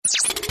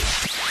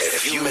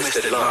missed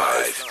it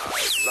live,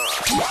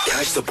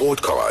 catch the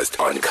podcast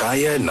on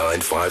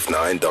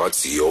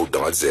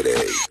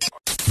kaya959.co.za.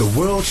 The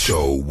World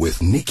Show with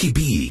Nikki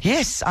B.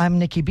 Yes, I'm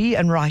Nikki B,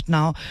 and right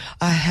now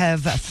I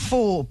have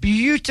 4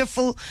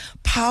 beautiful,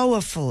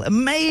 powerful,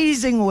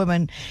 amazing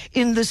women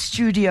in the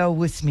studio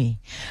with me.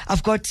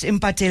 I've got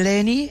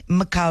Mpateleni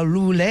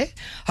Makaulule.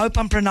 Hope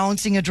I'm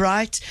pronouncing it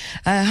right.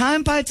 Hi,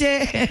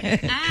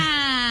 Mpate.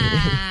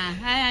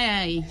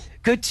 Hi.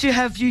 Good to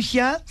have you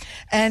here.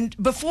 And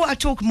before I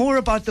talk more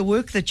about the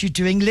work that you're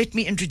doing, let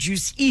me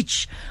introduce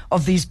each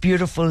of these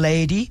beautiful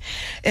ladies.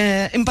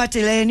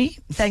 Mpateleni,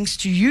 thanks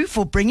to you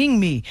for bringing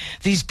me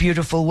these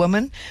beautiful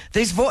women.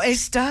 There's Vo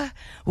Esther.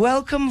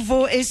 Welcome,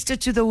 Vo Esther,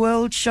 to the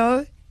World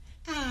Show.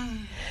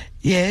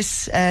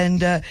 Yes,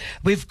 and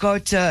we've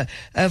got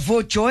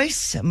Vo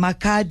Joyce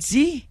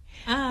Makadzi.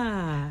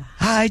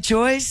 Hi,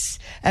 Joyce.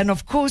 And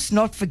of course,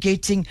 not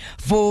forgetting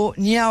Vo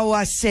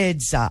Nyawa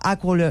Sedza. I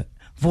call her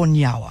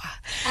Vonyawa.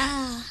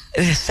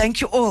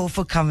 Thank you all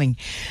for coming.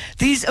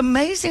 These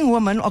amazing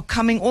women are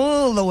coming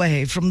all the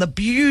way from the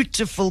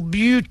beautiful,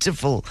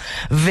 beautiful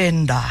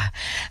Venda.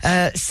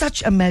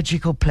 Such a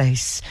magical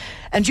place.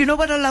 And you know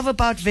what I love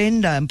about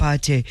Venda,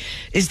 Mpate,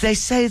 is they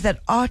say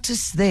that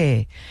artists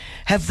there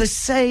have the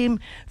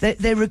same,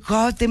 they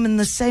regard them in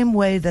the same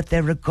way that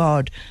they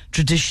regard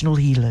traditional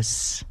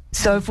healers.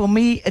 So for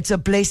me, it's a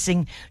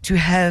blessing to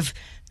have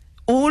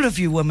all of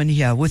you women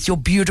here with your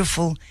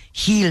beautiful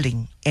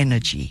healing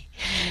energy.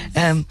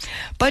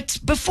 But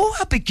before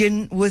I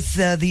begin with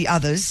the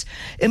others,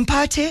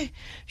 Mpate,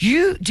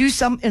 you do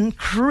some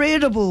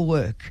incredible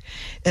work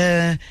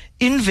in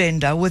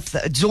Venda with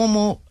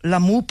Dzomo la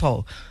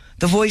Mupo,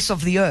 the Voice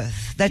of the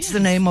Earth. That's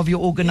the name of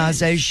your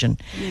organization.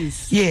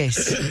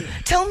 Yes.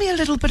 Tell me a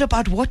little bit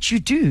about what you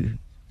do.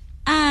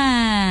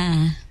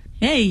 Hey,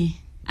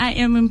 I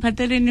am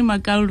Mpateleni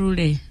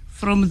Makaulule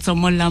from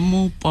Dzomo la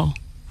Mupo,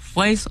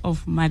 Voice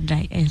of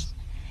Mother Earth.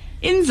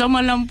 In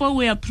Dzomo la Mupo,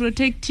 we are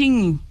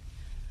protecting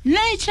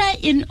nature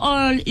in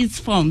all its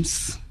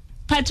forms,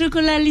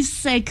 particularly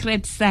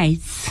sacred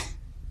sites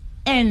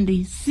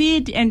and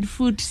seed and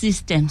food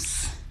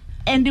systems.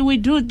 And we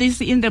do this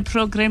in the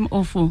program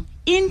of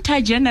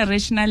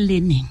intergenerational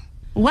learning.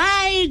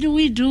 Why do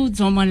we do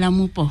Dzomo la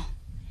Mupo?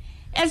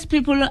 As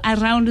people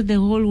around the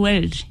whole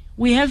world,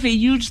 we have a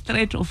huge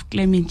threat of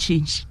climate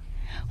change.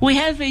 We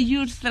have a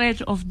huge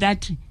threat of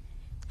that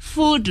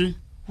food.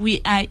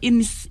 We are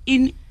in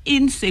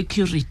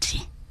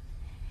insecurity.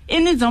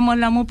 In Dzomo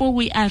la Mupo,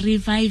 we are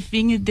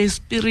reviving the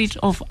spirit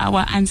of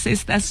our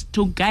ancestors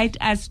to guide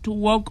us to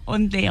walk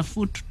on their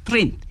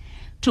footprint,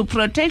 to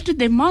protect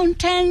the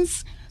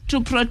mountains, to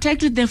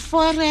protect the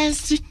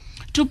forest,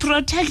 to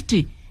protect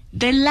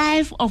the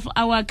life of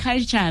our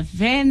culture.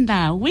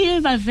 Venda, we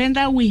have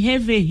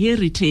a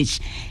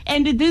heritage,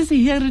 and this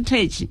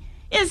heritage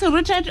is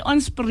rooted on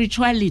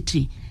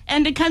spirituality.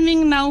 And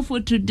coming now for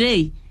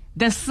today,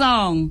 the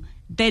song,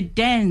 the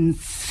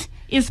dance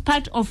is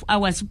part of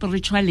our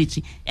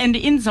spirituality. And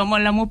in Dzomo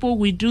la Mupo,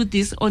 we do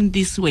this on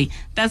this way.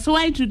 That's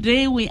why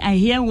today we are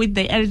here with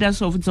the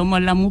elders of Dzomo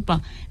la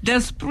Mupo, the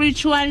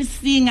spiritual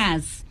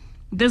singers,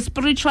 the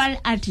spiritual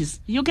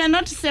artists. You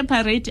cannot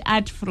separate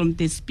art from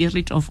the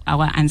spirit of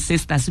our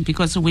ancestors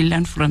because we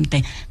learn from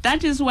them.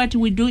 That is what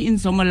we do in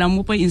Dzomo la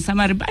Mupo in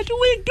summary. But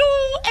we do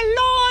a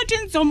lot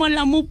in Dzomo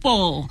la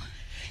Mupo.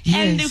 Yes.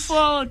 And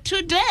for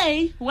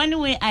today, when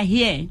we are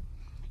here,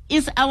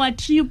 is our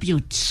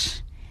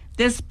tribute,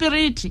 the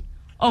spirit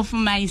of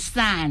my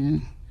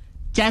son,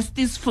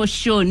 Justice for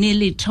Shoni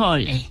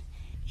Litole.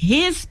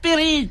 His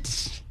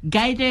spirit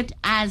guided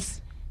us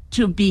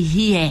to be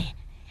here.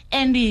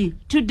 And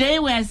today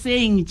we are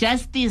saying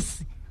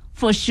justice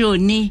for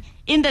Shoni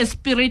in the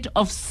spirit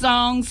of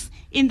songs,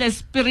 in the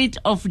spirit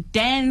of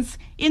dance,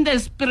 in the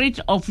spirit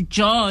of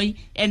joy,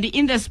 and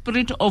in the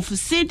spirit of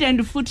seed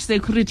and food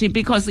security,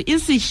 because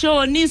it's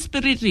Shoni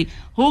spirit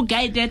who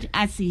guided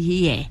us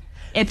here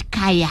at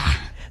Kaya.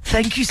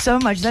 Thank you so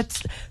much.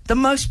 That's the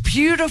most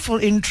beautiful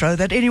intro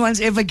that anyone's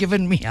ever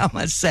given me, I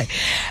must say.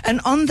 And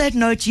on that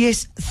note,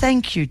 yes,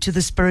 thank you to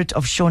the spirit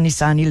of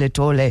Shonisani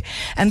Letole.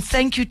 And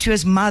thank you to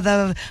his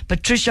mother,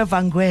 Patricia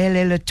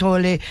Vanguele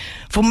Letole,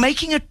 for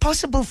making it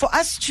possible for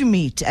us to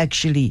meet,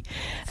 actually.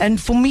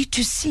 And for me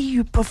to see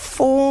you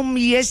perform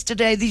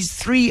yesterday, these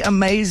 3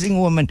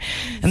 amazing women.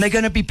 And they're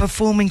going to be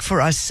performing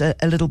for us a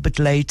little bit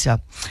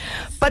later.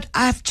 But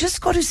I've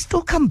just got to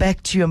still come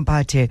back to you,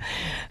 Mpate.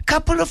 A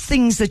couple of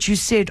things that you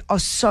said are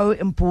so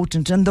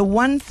important, and the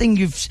one thing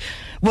it's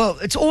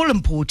all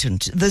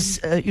important, this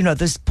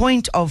this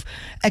point of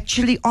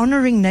actually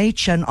honoring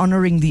nature and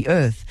honoring the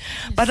earth.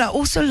 But I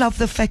also love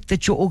the fact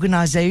that your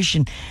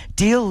organization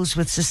deals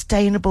with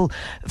sustainable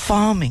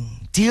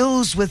farming,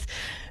 deals with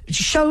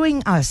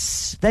showing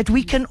us that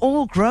we can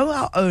all grow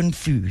our own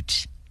food.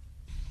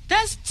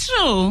 That's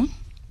true.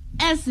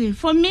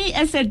 For me,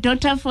 as a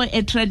daughter for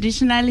a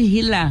traditional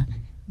healer,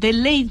 the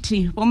late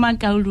Oma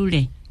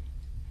Kaulule,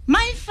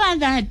 my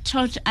father had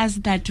taught us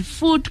that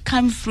food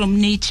comes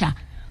from nature,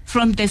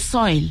 from the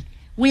soil.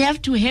 We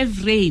have to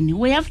have rain.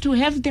 We have to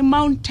have the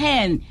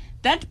mountain,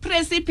 That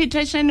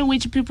precipitation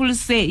which people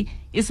say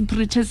is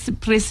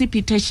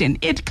precipitation,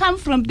 it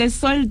comes from the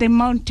soil, the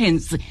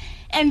mountains.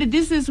 And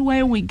this is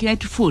where we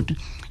get food.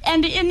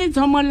 And in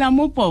Dzomo la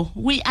Mupo,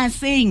 we are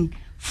saying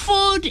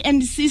food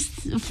and seed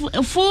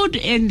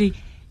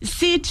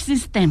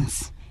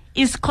systems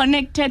is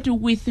connected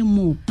with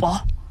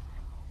Mupo.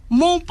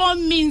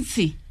 Mupo means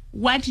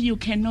what you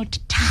cannot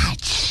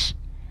touch.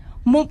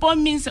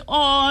 Mupo means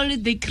all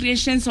the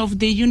creations of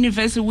the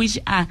universe which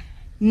are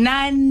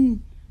not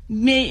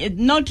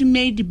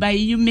made by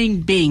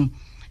human being.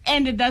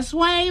 And that's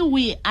why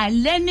we are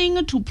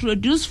learning to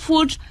produce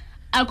food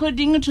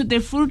according to the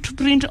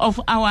footprint of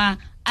our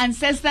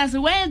ancestors,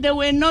 where they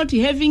were not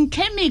having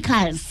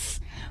chemicals,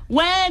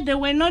 where they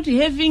were not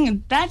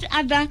having that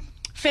other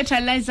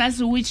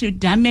fertilizers which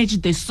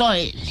damage the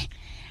soil.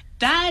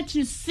 That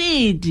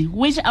seed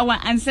which our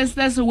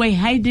ancestors were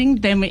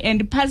hiding them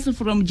and passed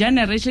from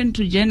generation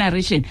to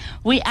generation,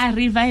 we are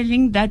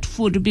reviving that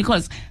food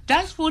because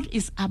that food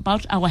is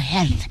about our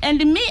health. And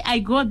me, I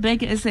go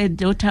back as a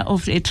daughter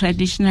of a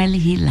traditional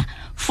healer.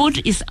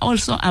 Food is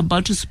also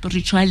about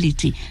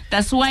spirituality.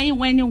 That's why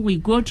when we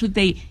go to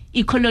the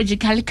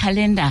ecological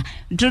calendar,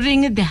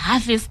 during the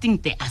harvesting,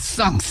 there are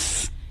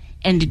songs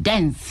and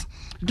dance.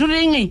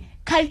 During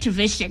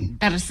cultivation,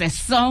 there is a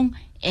song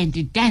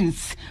and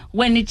dance.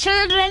 When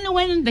children,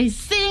 when they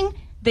sing,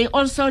 they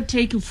also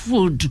take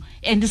food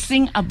and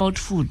sing about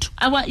food.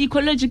 Our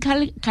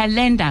ecological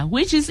calendar,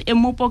 which is a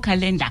Mupo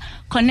calendar,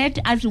 connect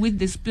us with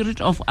the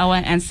spirit of our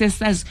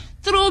ancestors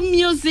through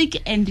music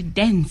and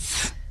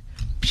dance.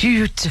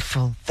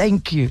 Beautiful.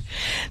 Thank you.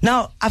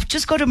 Now, I've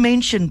just got to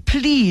mention,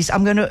 please,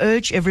 I'm going to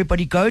urge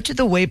everybody, go to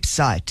the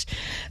website.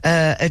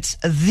 It's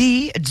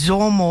the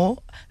Dzomo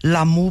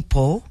la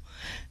Mupo,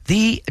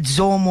 the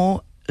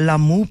Dzomo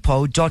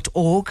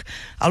lamupo.org.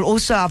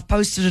 I've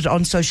posted it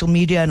on social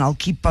media and I'll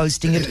keep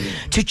posting it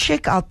to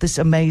check out this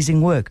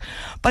amazing work.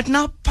 But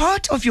now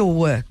part of your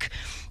work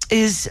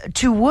is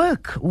to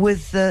work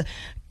with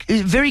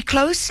very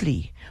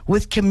closely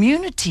with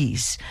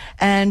communities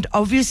and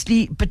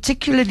obviously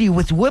particularly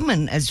with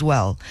women as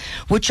well,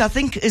 which I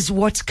think is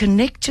what's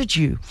connected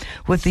you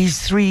with these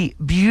three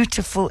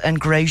beautiful and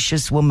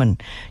gracious women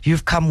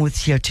you've come with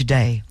here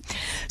today.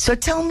 So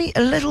tell me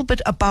a little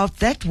bit about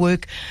that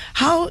work,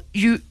 how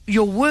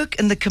your work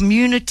in the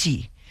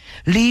community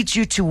leads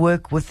you to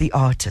work with the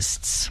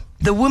artists,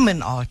 the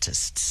women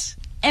artists.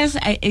 As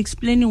I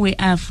explained, we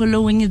are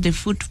following the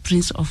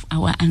footprints of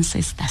our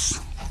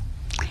ancestors.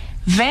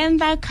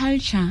 Venda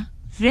culture,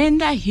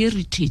 Venda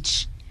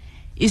heritage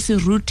is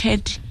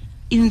rooted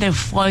in the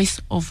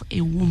voice of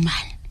a woman,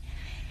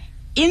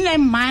 in the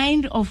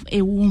mind of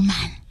a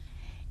woman,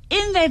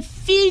 in the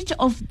feet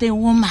of the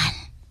woman,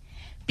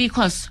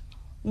 because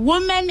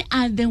women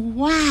are the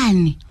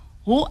one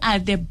who are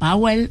the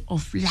bowel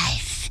of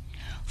life.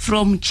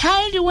 From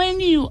child when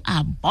you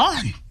are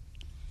born,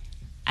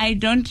 I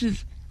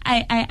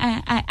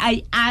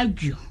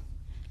argue.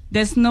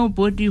 There's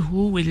nobody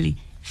who will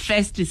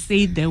first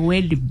say the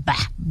word ba,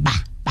 ba,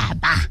 ba,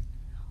 ba,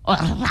 or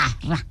ra,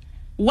 ra.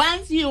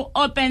 Once you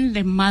open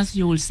the mouth,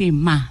 you will say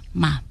ma,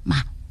 ma, ma,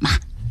 ma.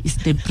 It's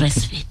the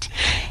breastfeed.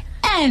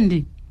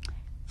 And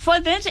for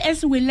that,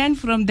 as we learn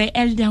from the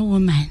elder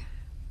woman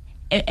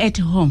at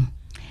home,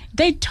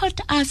 they taught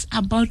us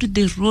about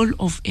the role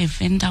of a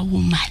Venda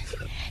woman.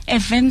 A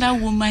Venda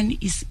woman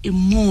is a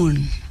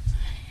moon.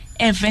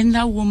 A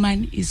Venda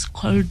woman is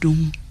called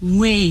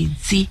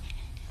Mwezi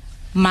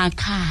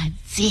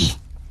Makadzi.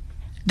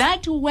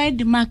 That word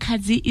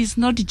Makadzi is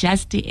not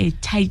just a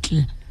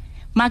title.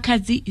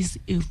 Makadzi is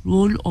a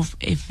role of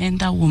a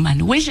Venda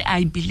woman, which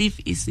I believe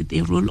is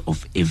the role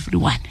of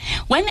everyone.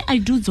 When I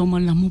do Dzomo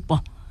la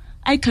Mupo,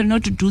 I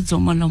cannot do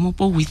Dzomo la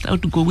Mupo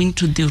without going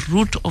to the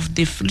root of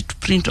the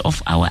footprint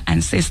of our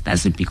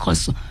ancestors,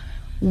 because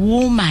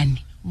woman,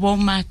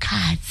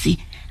 Womakadzi,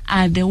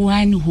 are the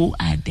one who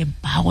are the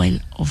bowel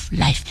of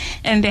life.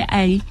 And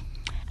I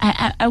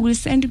will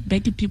send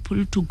back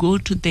people to go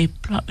to the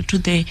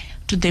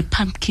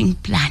pumpkin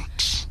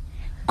plant.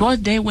 Go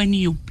there when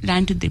you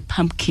plant the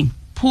pumpkin.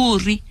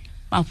 Puri,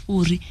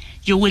 mafuri.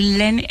 You will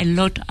learn a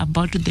lot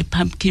about the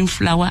pumpkin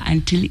flower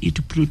until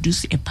it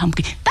produces a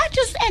pumpkin. That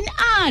is an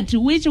art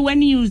which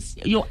when you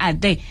are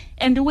there,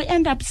 and we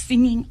end up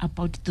singing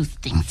about those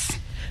things.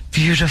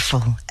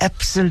 Beautiful,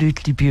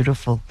 absolutely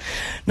beautiful.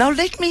 Now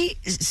let me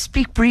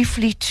speak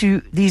briefly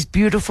to these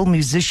beautiful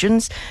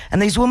musicians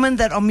and these women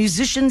that are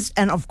musicians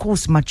and of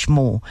course much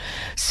more.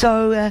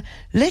 So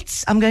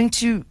I'm going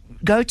to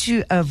go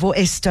to for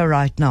Esther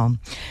right now.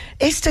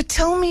 Esther,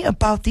 tell me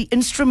about the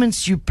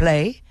instruments you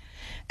play,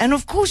 and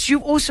of course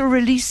you've also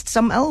released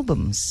some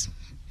albums.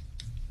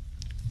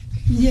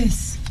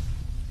 Yes,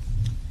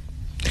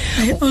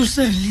 I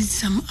also released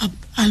some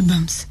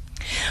albums.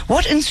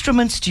 What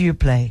instruments do you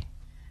play?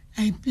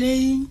 I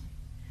play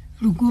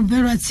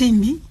Lugubera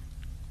Tsimbi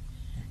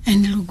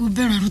and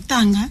Lugubera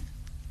Rutanga,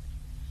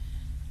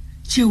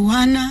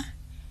 Chiwana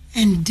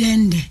and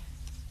Dende.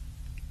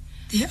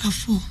 There are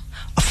four.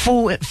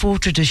 Four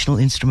traditional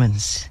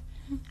instruments.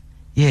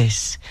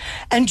 Yes.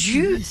 And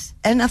you, Yes.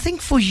 and I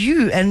think for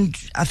you, and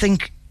I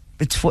think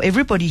it's for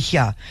everybody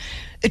here,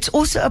 it's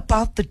also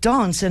about the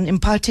dance, and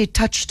Mpate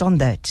touched on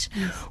that.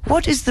 Yes.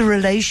 What is the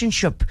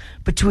relationship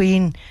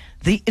between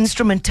the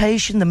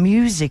instrumentation, the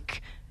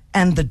music,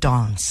 and the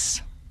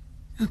dance?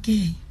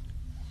 Okay.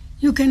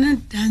 You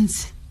cannot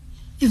dance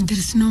if there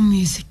is no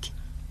music.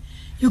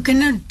 You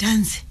cannot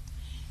dance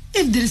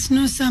if there is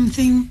no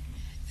something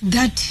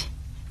that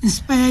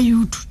inspire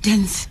you to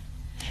dance.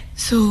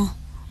 So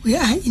we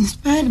are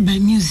inspired by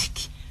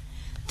music.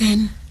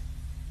 Then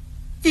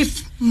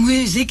if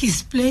music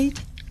is played,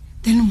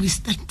 then we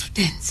start to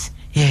dance.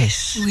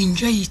 Yes. We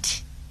enjoy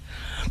it.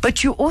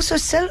 But you also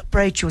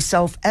celebrate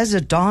yourself as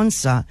a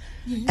dancer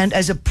Yes. and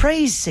as a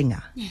praise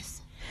singer.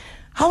 Yes.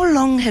 How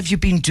long have you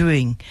been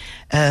doing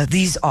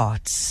these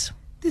arts?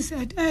 This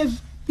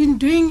I've been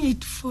doing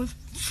it for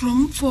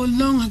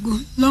long ago,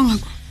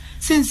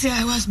 since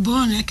I was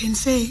born, I can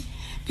say,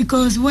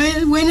 because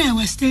when I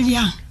was still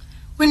young,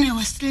 when I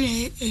was still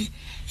a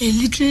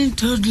little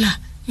toddler,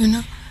 you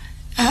know,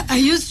 I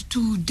used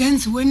to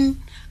dance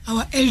when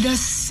our elders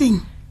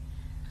sing.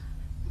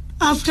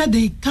 After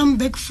they come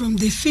back from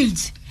the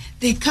fields,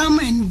 they come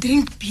and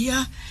drink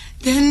beer,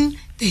 then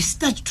they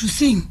start to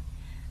sing.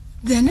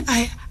 Then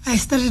I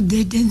started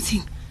there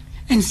dancing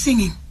and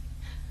singing.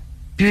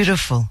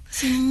 Beautiful.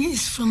 Singing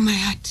is from my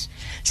heart.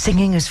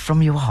 Singing is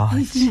from your heart.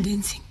 Even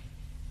dancing.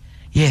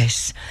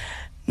 Yes.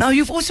 Now,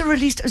 you've also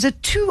released, is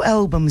it 2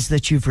 albums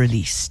that you've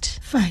released?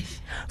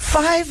 5.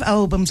 5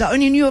 albums. I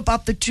only knew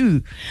about the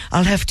 2.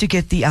 I'll have to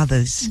get the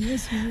others.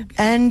 Yes, we will.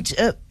 And,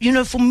 you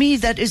know, for me,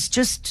 that is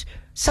just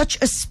such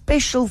a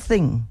special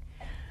thing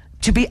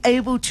to be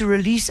able to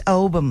release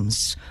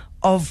albums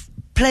of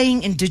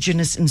playing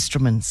indigenous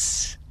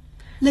instruments.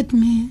 Let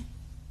me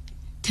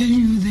tell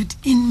you that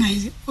in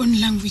my own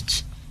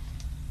language,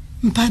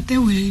 Mpate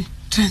will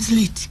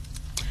translate.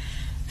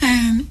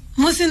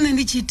 Musi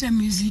ndichita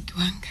music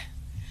wanga.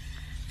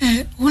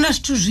 Una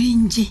zwithu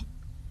zwinji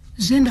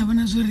zwe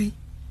ndavhona zwori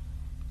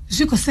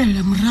zwi khou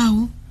salela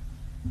murahu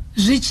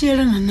zwi tshi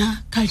yelana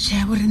na culture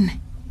ya vhoriṋe.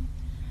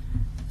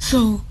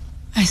 So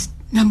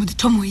nda mbo ḓi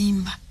thoma u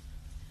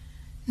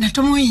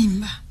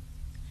imba.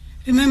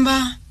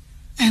 Remember,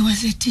 I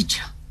was a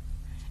teacher.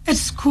 At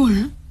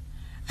school,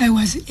 I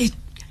was a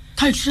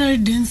cultural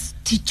dance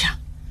teacher.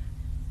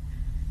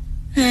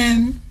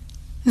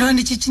 Ndo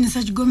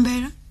ndichichinisa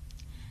chigombera,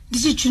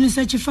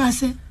 ndichichinisa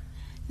chifase,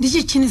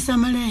 ndichichinisa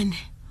malende,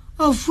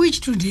 of which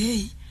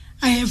today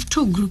I have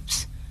 2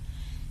 groups.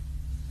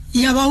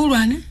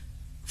 Yabahulwane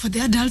for the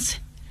adults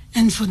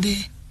and for the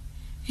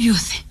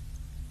youth.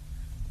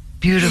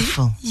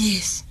 Beautiful.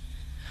 Yes.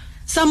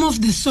 Some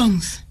of the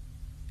songs,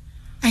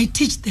 I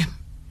teach them.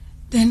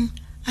 Then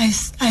I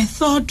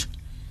thought,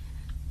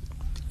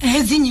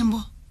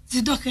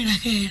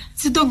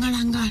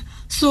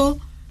 so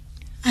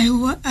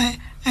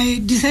I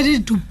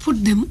decided to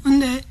put them on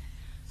the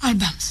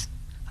albums.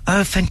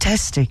 Oh,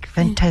 fantastic,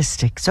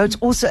 fantastic. So it's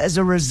also as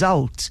a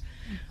result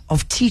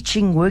of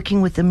teaching,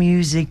 working with the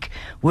music,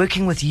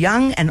 working with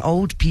young and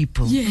old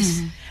people.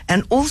 Yes.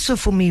 And also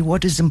for me,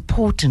 what is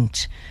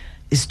important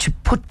is to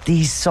put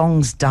these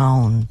songs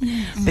down,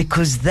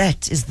 because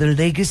that is the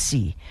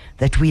legacy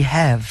that we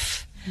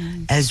have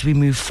as we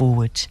move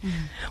forward.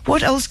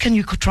 What else can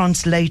you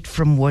translate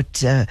from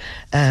what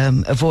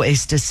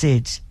Esther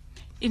said?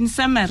 In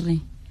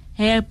summary,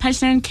 her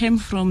passion came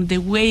from the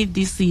way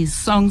these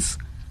songs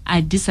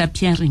are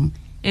disappearing.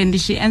 And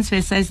she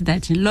emphasized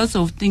that lots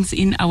of things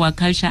in our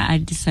culture are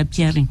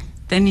disappearing.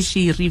 Then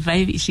she's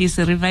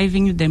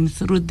reviving them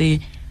through the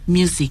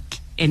music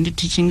and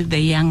teaching the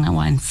younger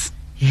ones.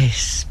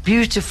 Yes,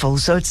 beautiful.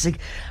 So it's like,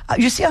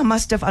 you see, I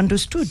must have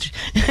understood.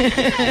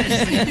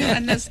 Yes, you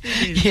understood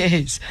it.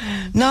 Yes.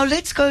 Now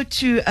let's go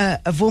to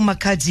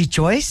Vomakadzi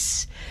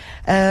Joyce.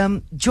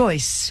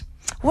 Joyce,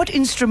 what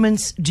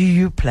instruments do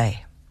you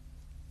play?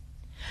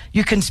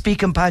 You can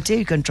speak in Mpate,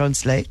 you can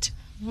translate.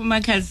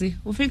 Makazi,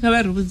 ufika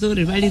vari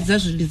vuzuri validza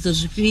zvilidzo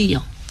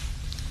zvifio.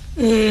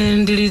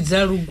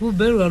 Ndilidza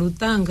rugube rwa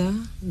rutanga,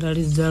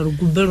 ndalidza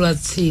rugube rwa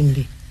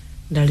tsimbi,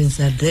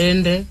 ndalidza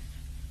dende,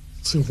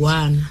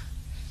 chiwana,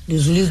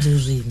 ndizvilidzo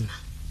zvina.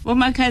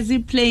 Makazi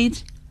played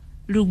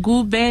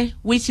lugube,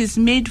 which is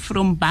made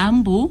from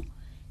bamboo,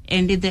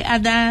 and the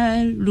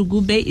other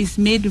lugube is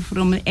made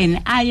from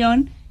an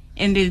iron,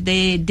 and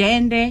the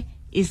dende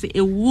is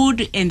a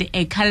wood and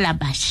a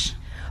calabash.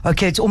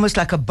 Okay, it's almost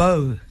like a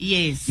bow.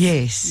 Yes.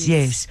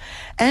 Yes.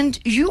 And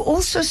you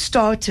also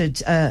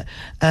started,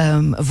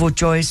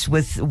 Joyce,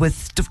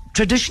 with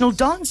traditional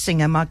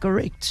dancing, am I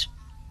correct?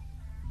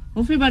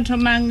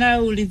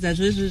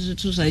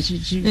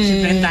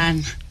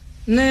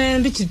 Ne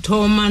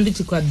ndichithoma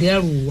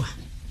ndichikwadyaluwa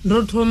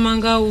ndothoma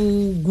nga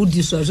u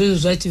gudiswa zwezwo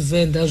zwa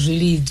Tshivenḓa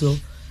zwilidzo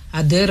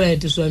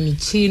aderetiswa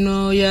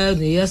michino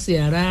ya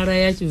sialala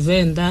ya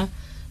Tshivenḓa,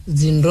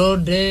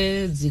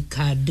 dzindode,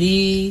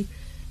 dzikhadi,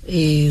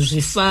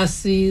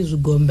 zwifasi,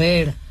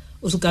 zwigombela.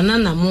 Usukana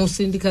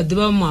namusi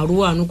ndikhaḓivha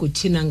mualuwa anu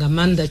kuchina nga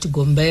maanḓa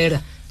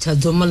tshigombela tsha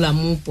Dzomo la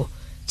Mupo,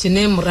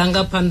 chine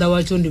murangaphanḓa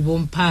watsho ndi Vho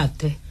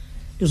Mpate.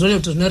 ndi zwone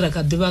zwithu zwine ra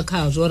kha ḓivha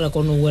khazwo ra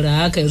kona u wela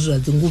ha kha hezwi zwa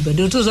dzingumbe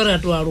ndi zwithu zwo ra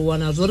to aluwa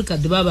nazwo ri kha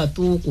ḓivha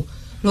vhaṱuku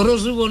noro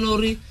zwi vhona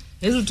uri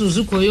hezwi zwithu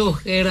zwi khou yo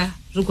xela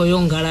zwi khou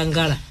yo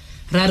ngalangala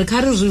ra ri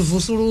kha ri zwi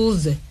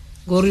vusuludze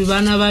ngori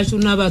vhana vhashu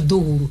na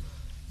vhaḓuhulu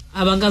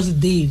a vha nga zwi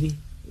ḓivhi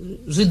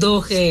zwi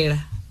ḓo xela.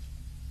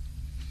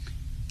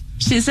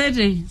 She said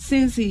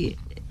since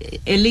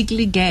a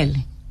little girl,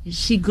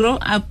 she grew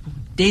up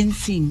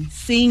dancing,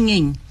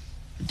 singing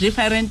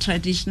different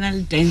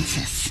traditional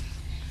dances.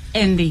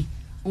 And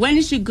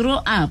when she grew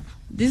up,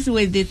 these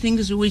were the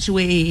things which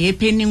were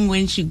happening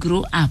when she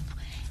grew up.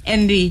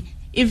 And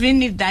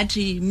even that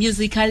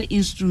musical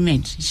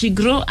instrument, she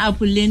grew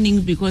up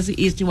learning because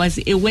it was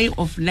a way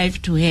of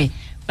life to her.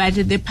 But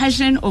the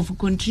passion of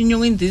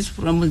continuing this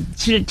from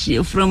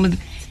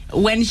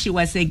when she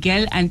was a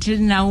girl until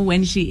now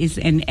when she is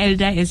an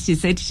elder, as she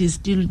said, she's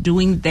still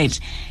doing that.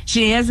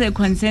 She has a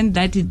concern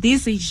that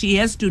this she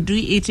has to do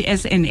it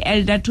as an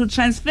elder to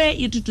transfer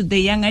it to the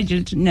younger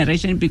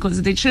generation,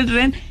 because the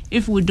children,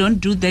 if we don't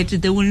do that,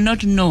 they will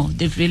not know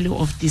the value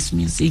of this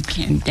music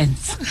and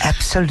dance.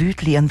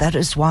 Absolutely, and that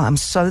is why I'm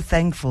so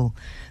thankful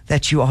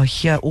that you are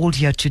here, all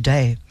here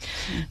today.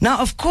 Now,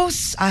 of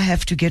course, I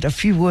have to get a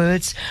few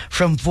words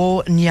from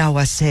Vo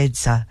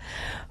Nyawasedza.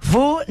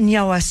 Vo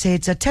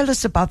Nyawasedza, tell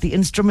us about the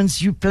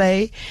instruments you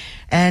play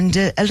and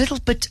a little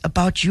bit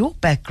about your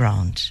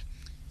background.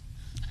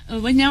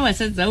 Vo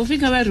Nyawasedza,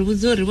 ufika va ri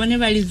vudza uri vone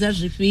va lidza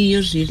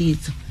zwifhio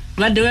zwilidzo.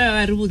 Va dovha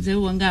va ri vhudze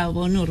nga ha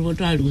vone uri vo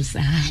to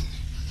alusa hani.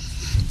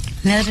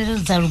 Nṋe ri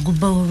lidza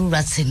lugumba ulu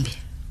lwa tsimbi.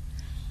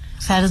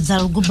 Sa lidza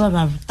lugumba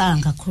lwa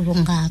lutanga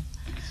khulungapo.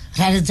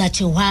 Ra lidza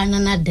chiwana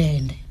na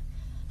dende.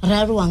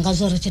 Ra aluwa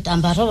ngazwo ri tshi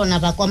tamba ro vhona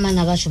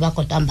vhakomana vhashu vha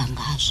khou tamba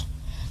ngazwo.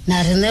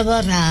 Na riṋe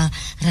vho ra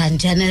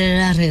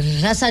ndzhenelela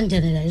ri ra sa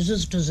ndzhenelela hezwi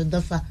zwithu zwi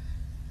ḓo fa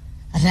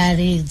ra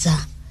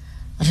lidza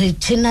ri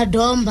tshina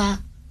domba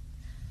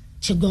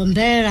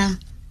tshigombela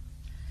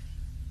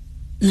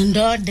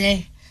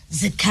ndode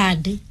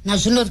dzikhadi na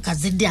zwino ri kha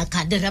dzi dia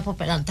khadi ri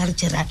apopela nṱha ri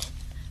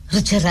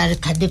tshi rali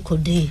khadi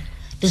khudi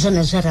ndi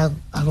zwone zwe ra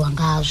aluwa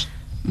ngazwo.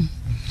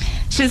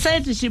 She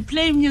said she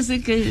played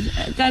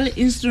musical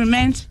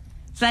instruments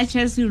such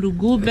as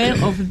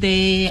lugube of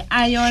the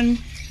iron,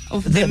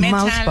 of the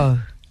metal, mousebow,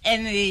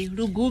 and the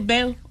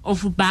lugube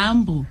of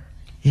bamboo,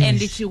 yes, and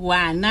the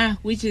chiwana,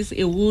 which is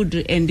a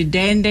wood, and the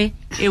dende,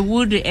 a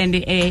wood, and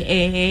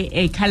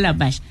a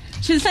calabash.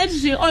 She said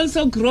she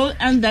also grew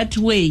on that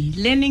way,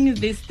 learning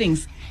these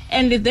things.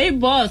 And they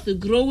both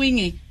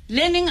growing,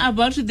 learning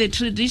about the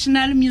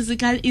traditional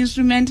musical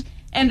instrument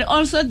and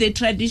also the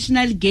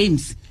traditional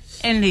games.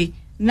 And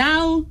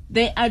now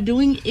they are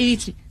doing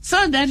it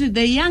so that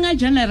the younger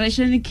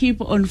generation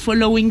keep on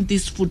following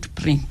this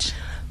footprint.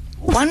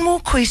 One more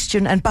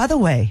question, and by the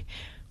way,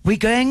 we're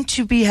going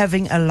to be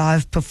having a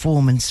live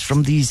performance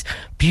from these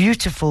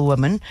beautiful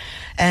women,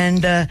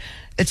 and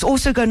it's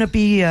also going to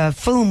be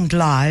filmed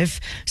live.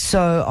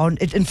 So,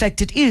 in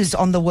fact, it is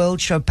on the World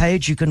Show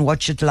page. You can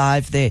watch it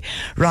live there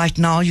right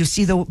now. You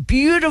see the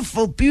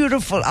beautiful,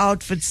 beautiful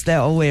outfits they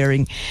are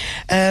wearing.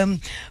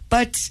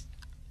 But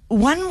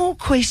one more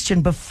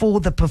question before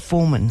the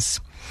performance,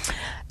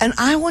 and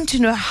I want to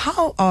know,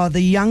 how are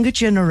the younger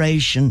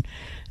generation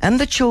and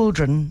the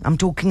children, I'm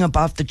talking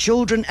about the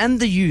children and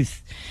the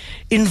youth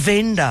in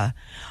Venda,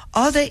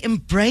 are they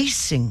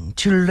embracing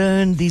to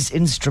learn these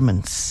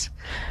instruments?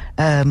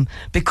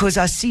 Because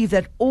I see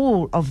that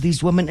all of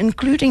these women,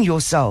 including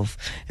yourself,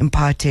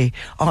 Mpate,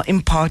 are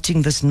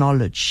imparting this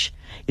knowledge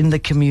in the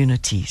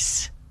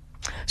communities.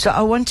 So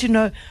I want to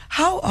know,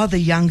 how are the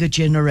younger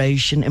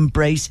generation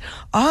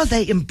are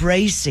they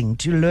embracing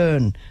to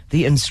learn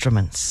the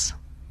instruments?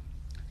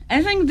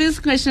 I think this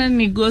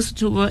question goes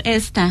to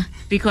Esther,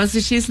 because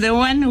she's the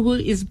one who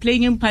is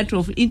playing part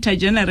of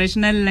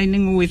intergenerational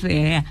learning with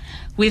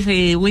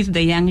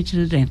the young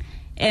children.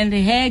 And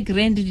her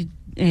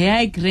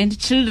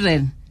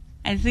grandchildren,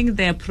 I think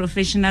they are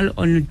professional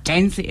on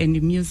dance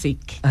and music.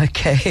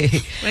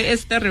 Okay.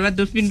 Yes, I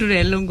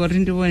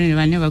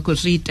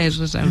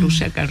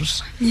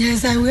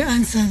will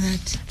answer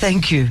that.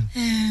 Thank you.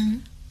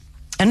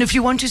 And if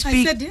you want to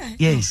speak, I said,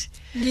 yes.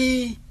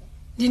 The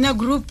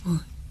group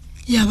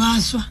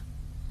Yabaswa.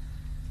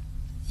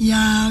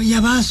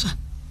 Yabaswa.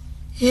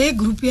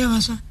 Group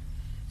Yabaswa.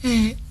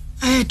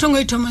 I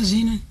tonga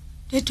Tomazina.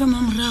 They told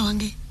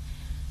Mamrawange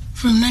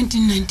from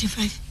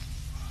 1995.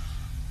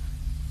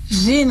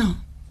 Zino.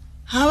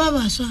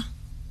 Hawabaswa.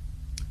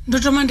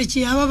 Dr.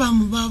 Mandichi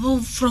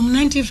Hawabamu from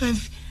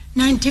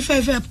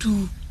 95 up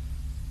to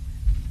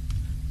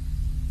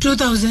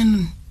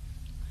 2000.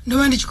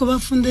 Ndomandi chikoba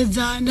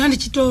fundedza ndandi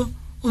chito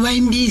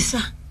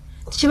ubaimbisa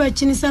tichiba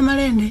chinisa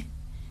malende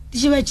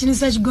tichiba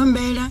chinisa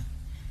chigombela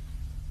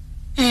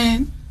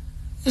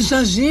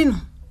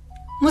zvazvino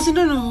musi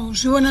ndono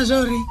zviona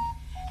zvauri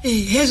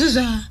hezvi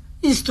zva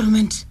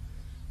instrument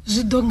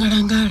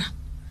zvidongalangala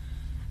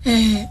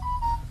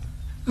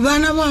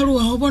vana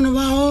varuwawo vono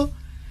vavo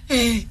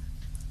the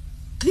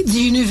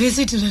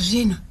university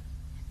zvazvino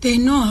they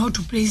know how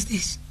to place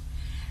this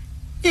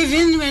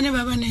even vene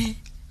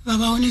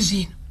vavaone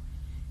zvino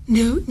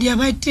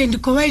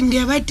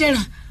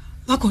ndiyavatera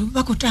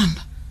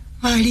vakutamba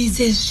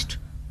valize zvitu.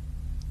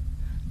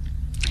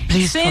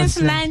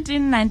 Since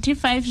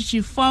 1995,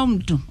 she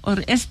formed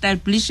or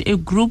established a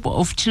group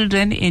of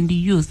children and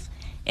youth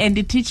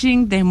and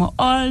teaching them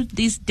all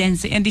this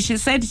dance. And she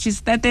said she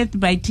started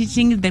by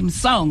teaching them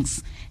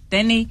songs.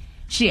 Then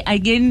she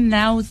again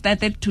now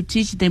started to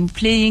teach them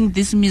playing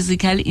this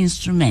musical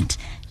instrument.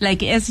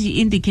 Like as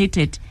she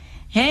indicated,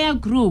 her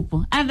group,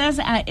 others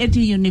are at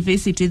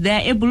university, they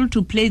are able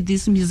to play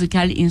this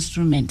musical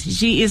instrument.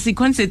 She is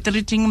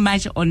concentrating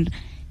much on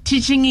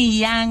teaching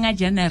younger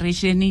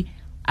generation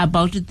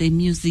about the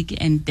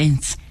music and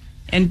dance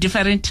and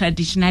different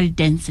traditional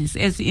dances.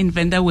 As in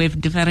Venda, we have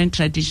different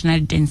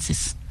traditional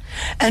dances.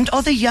 And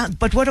are the young,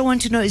 but what I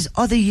want to know is,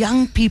 are the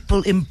young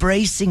people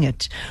embracing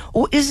it?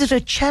 Or is it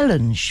a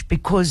challenge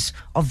because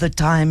of the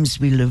times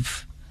we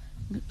live?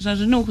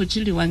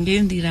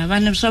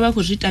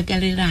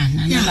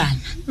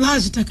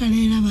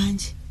 Vazvitakalera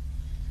vanje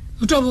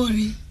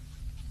utovori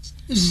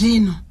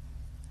zvino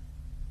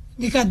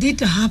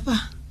ndikadita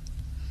hapa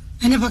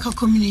ane paka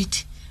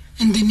community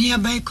and the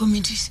nearby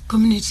communities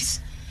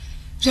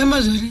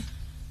zvamazori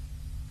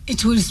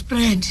it will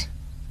spread.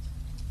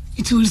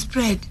 It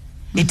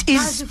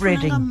is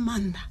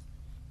spreading.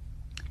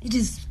 It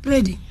is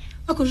spreading.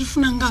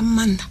 Vakuzvifuna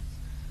ngamanda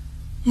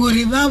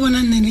ngori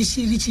vavona nene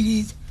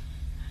chiri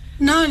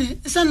naone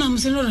sana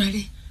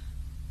musinorari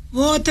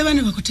vote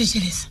vane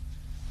vakutecheresa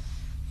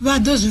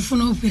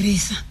vadozvifuna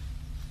upirisa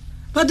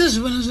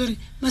vadozvivona zvori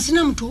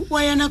masina mutu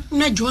wayana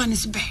na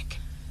Johannesburg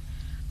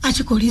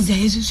achikolidza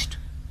izvi zvitu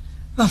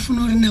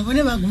vafuna uri navo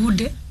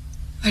nevagude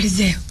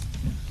varizeyo.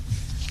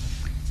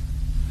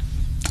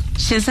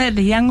 She said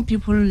the young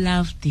people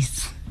love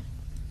this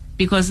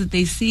because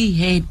they see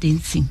her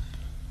dancing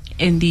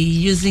and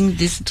using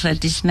this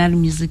traditional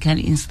musical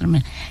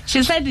instrument.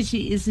 She said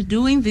she is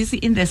doing this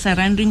in the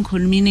surrounding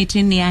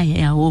community near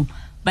her home,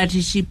 but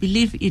she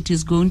believes it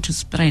is going to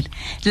spread.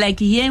 Like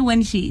here,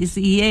 when she is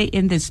here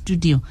in the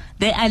studio,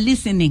 they are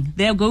listening.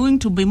 They are going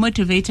to be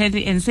motivated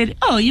and said,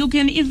 oh, you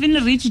can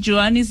even reach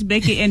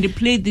Johannesburg and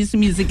play this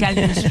musical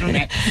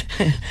instrument.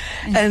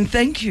 And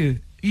thank you.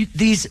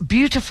 These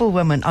beautiful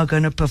women are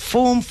going to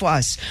perform for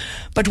us.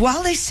 But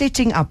while they're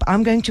setting up,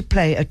 I'm going to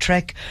play a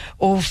track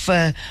off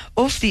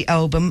the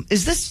album.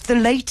 Is this the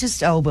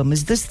latest album?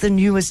 Is this the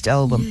newest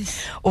album?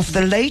 Yes. Of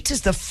the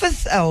latest, the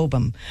 5th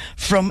album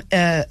from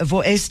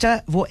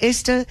Voesta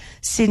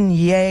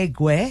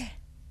Sinyegwe.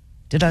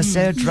 Did I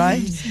say it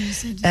right?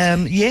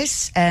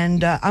 Yes,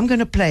 and I'm going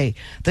to play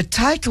the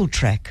title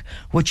track,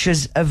 which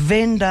is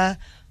Venda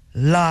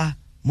la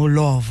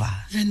Mulova.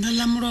 Venda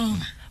la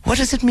Mulova. What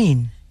does it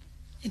mean?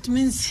 It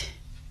means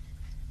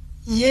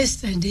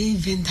yesterday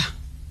Venda.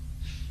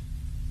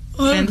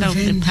 Venda of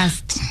the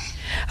past.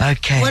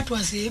 Okay. What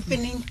was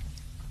happening?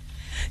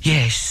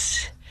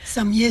 Yes.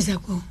 Some years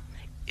ago.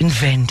 In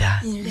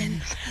Venda.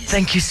 Yes.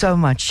 Thank you so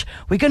much.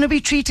 We're going to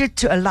be treated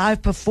to a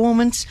live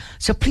performance,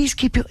 so please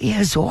keep your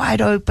ears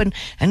wide open.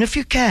 And if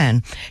you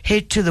can,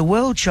 head to the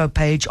World Show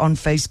page on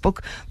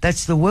Facebook.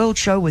 That's the World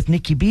Show with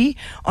Nikki B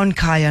on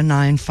Kaya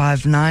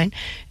 959.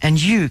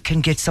 And you can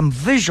get some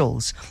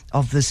visuals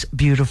of this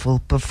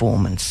beautiful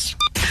performance.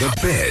 The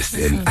best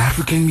in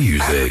African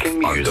music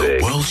on the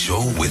World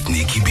Show with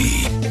Nikki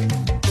B.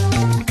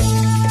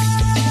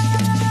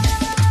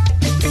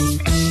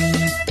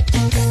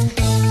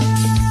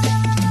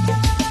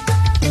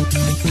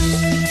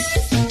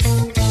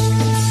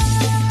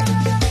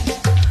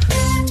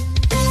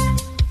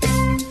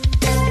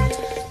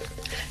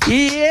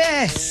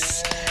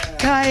 Yes,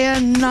 Kaya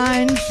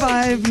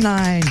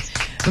 959,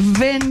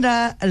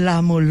 Venda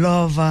la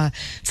Mulova.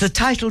 It's the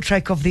title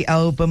track of the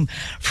album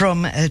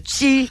from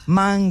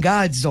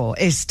Chimangadzo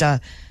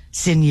Esther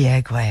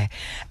Sinyegwe.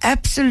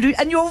 Absolute.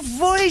 And your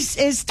voice,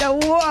 Esther,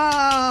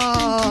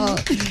 wow,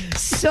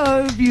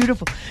 so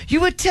beautiful.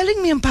 You were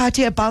telling me,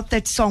 Mpati, about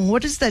that song.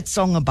 What is that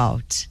song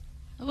about?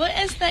 Well,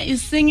 Esther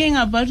is singing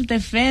about the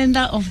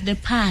Venda of the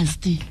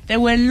past. There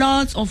were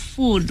lots of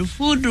food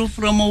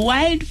from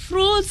wild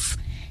fruits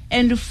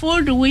and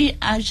food we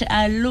are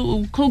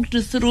cooked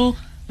through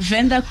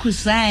Venda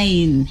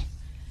cuisine,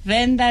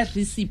 Venda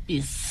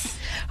recipes.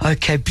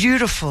 Okay,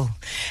 beautiful.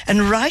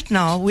 And right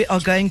now we are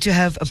going to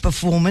have a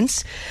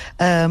performance.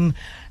 And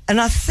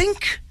I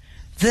think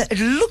that it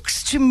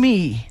looks to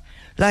me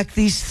like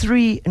these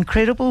 3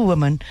 incredible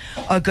women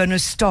are going to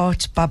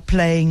start by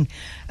playing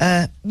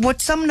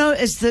what some know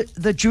as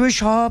the Jewish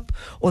harp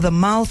or the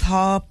mouth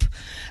harp.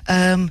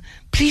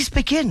 Please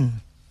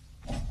begin.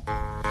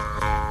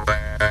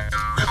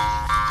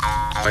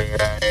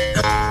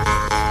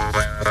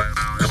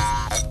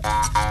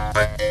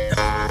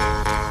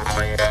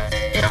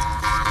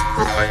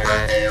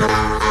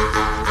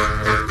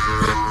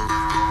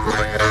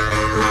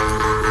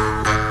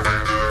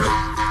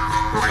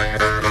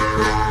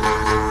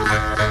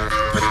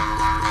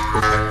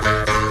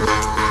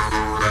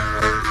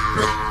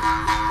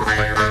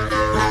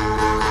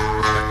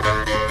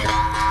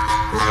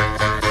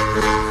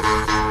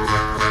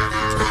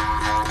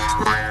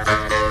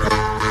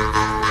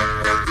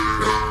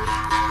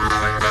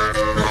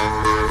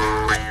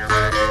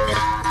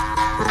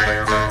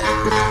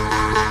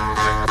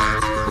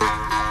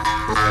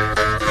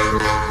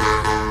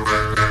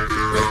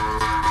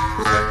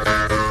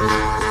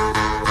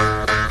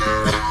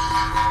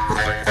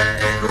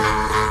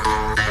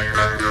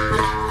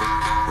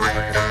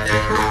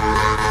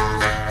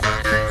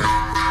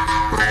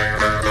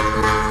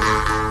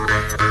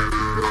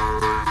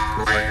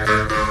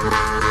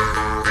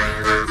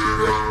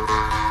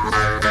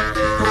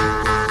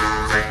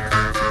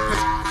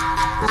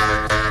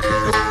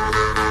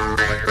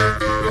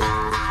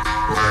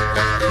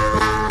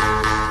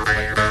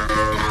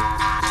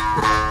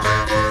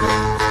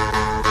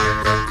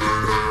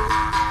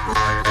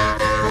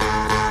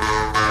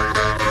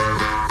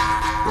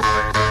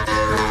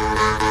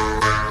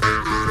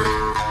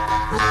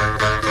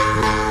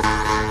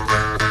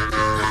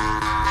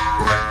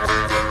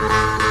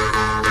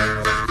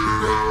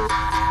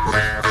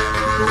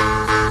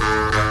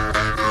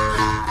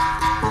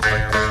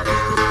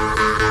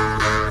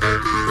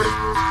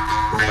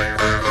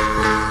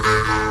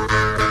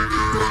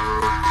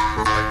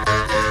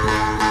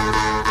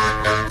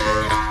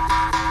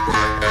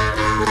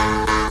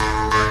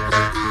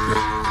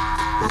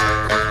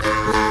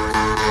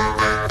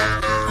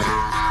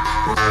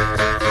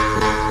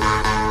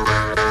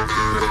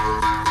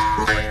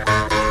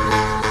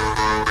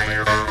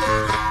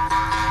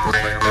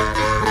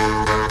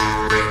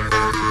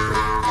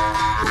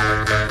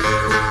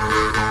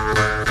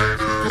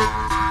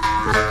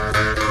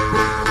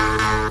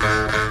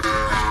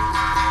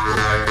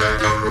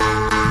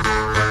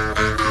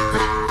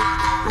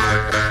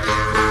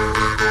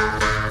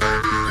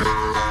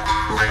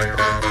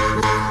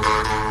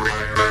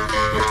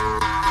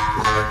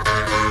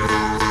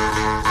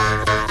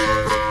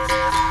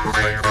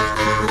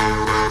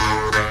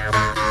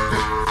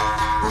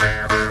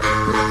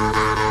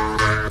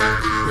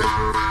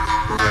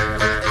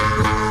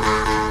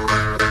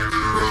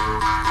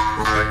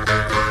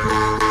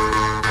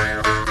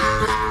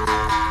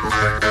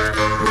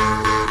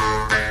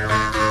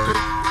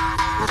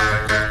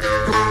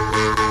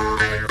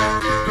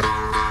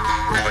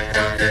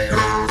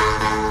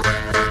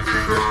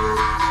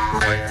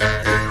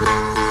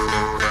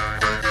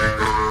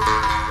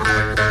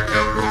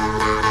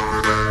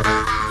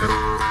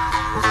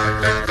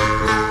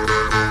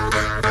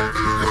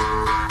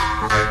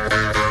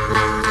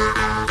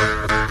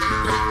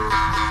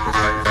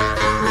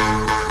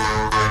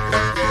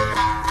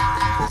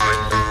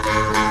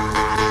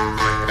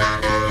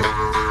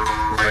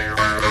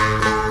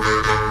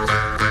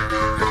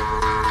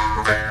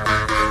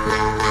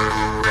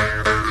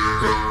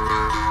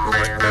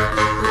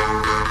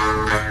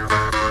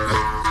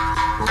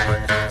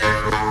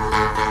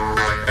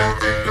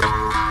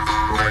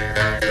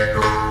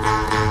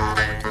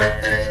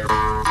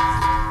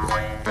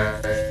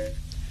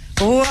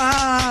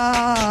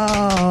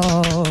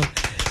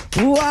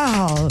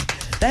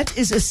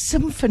 is a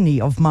symphony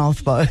of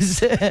mouth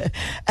bows.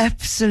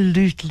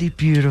 Absolutely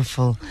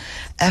beautiful.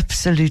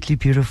 Absolutely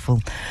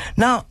beautiful.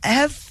 Now,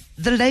 have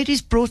the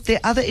ladies brought their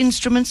other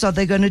instruments? Are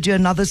they going to do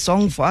another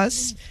song for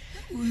us?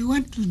 We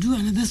want to do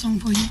another song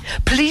for you.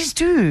 Please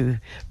do.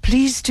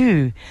 Please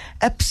do.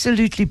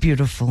 Absolutely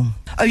beautiful.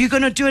 Are you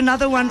going to do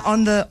another one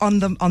on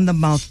the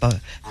mouth bow?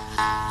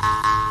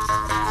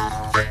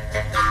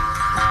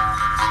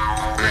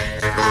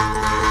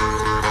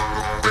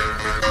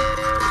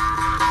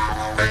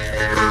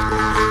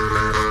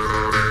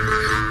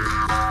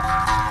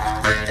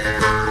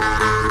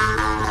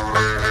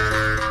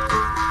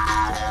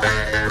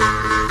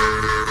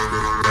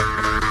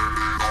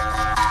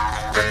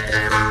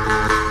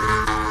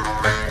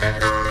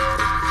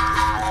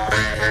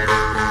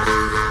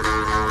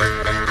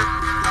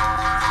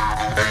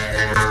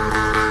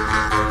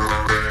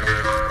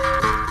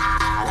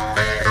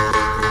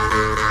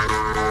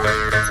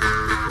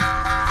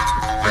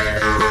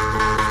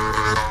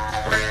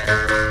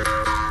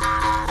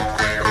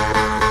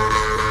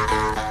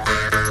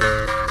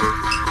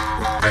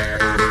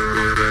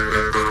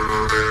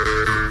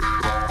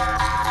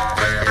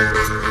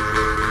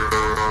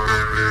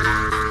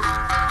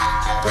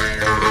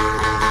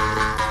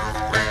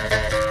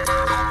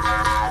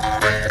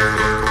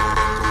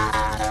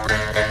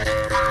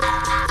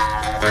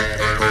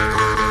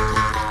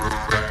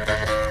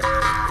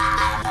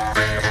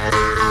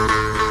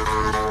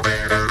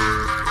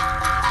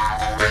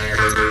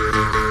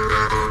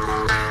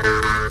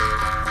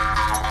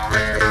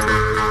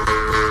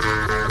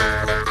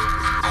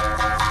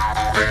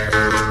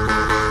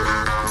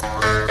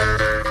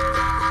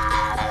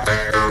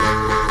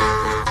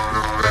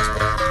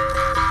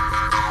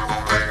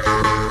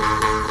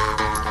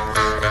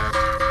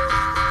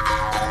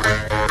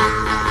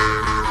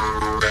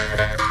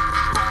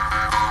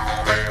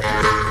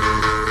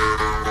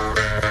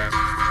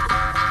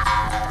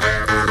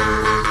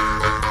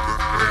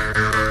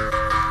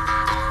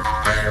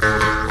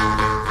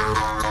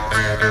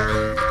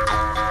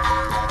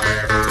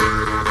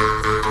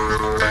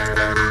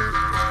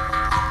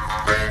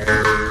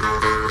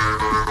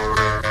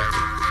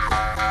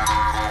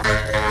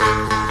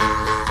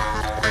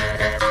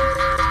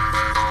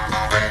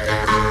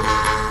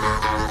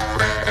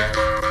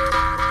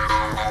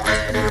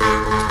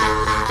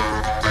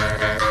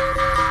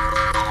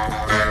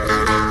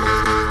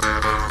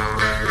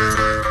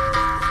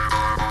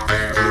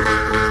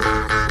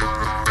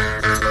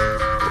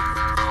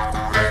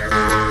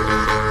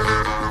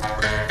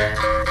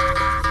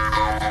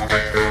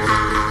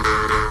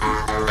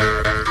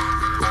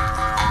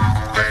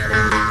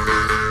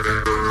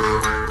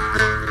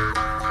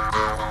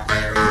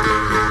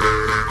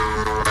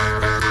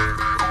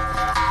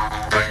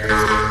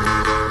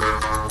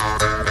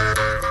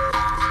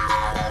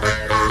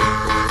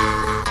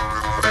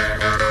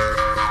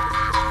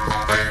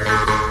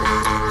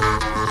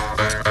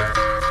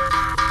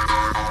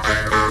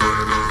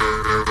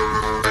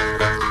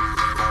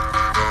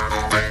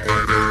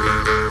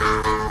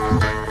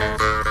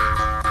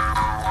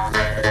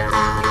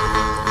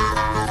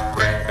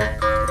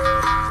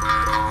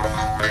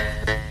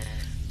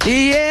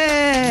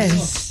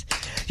 Yes.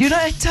 You know,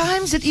 at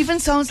times it even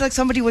sounds like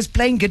somebody was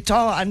playing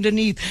guitar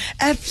underneath.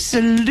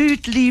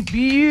 Absolutely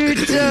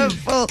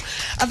beautiful.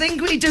 I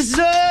think we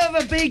deserve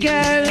a big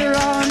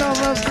round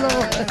of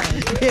applause.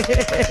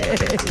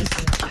 Yes.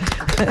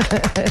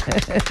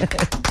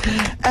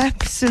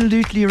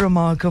 Absolutely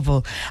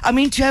remarkable. I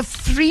mean, to have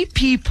 3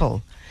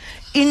 people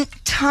in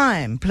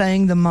time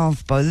playing the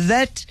mouth bow,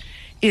 that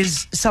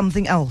is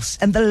something else.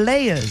 And the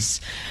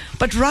layers.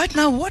 But right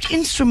now, what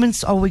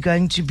instruments are we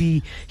going to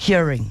be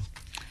hearing?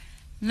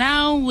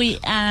 Now we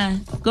are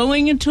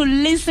going to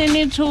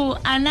listen to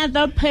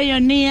another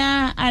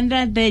pioneer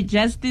under the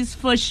Justice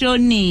for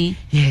Shoni.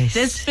 Yes.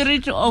 The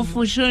spirit of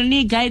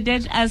Shoni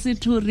guided us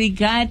to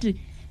regard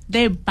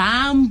the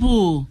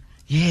bamboo.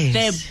 Yes.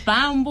 The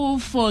bamboo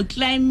for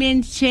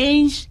climate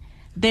change,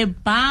 the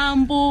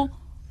bamboo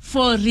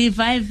for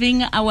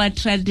reviving our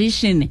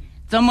tradition.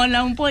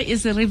 Dzomo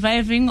is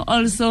reviving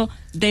also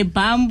the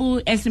bamboo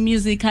as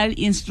musical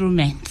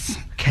instruments.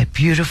 Okay,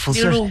 beautiful.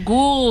 So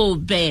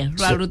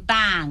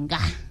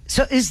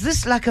is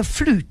this like a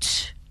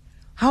flute?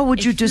 How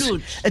would you just...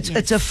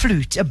 It's a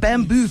flute, a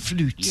bamboo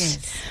flute. Yes.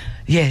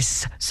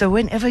 Yes. So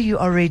whenever you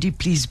are ready,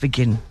 please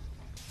begin.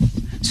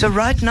 So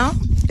right now,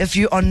 if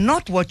you are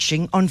not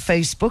watching on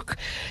Facebook,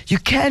 you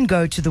can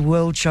go to the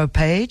World Show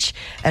page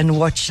and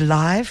watch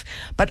live.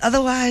 But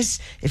otherwise,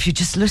 if you're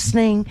just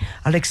listening,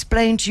 I'll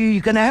explain to you.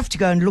 You're going to have to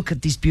go and look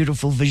at these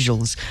beautiful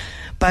visuals.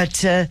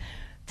 But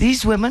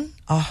these women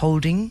are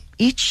holding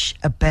each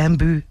a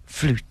bamboo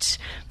flute.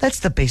 That's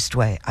the best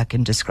way I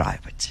can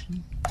describe it.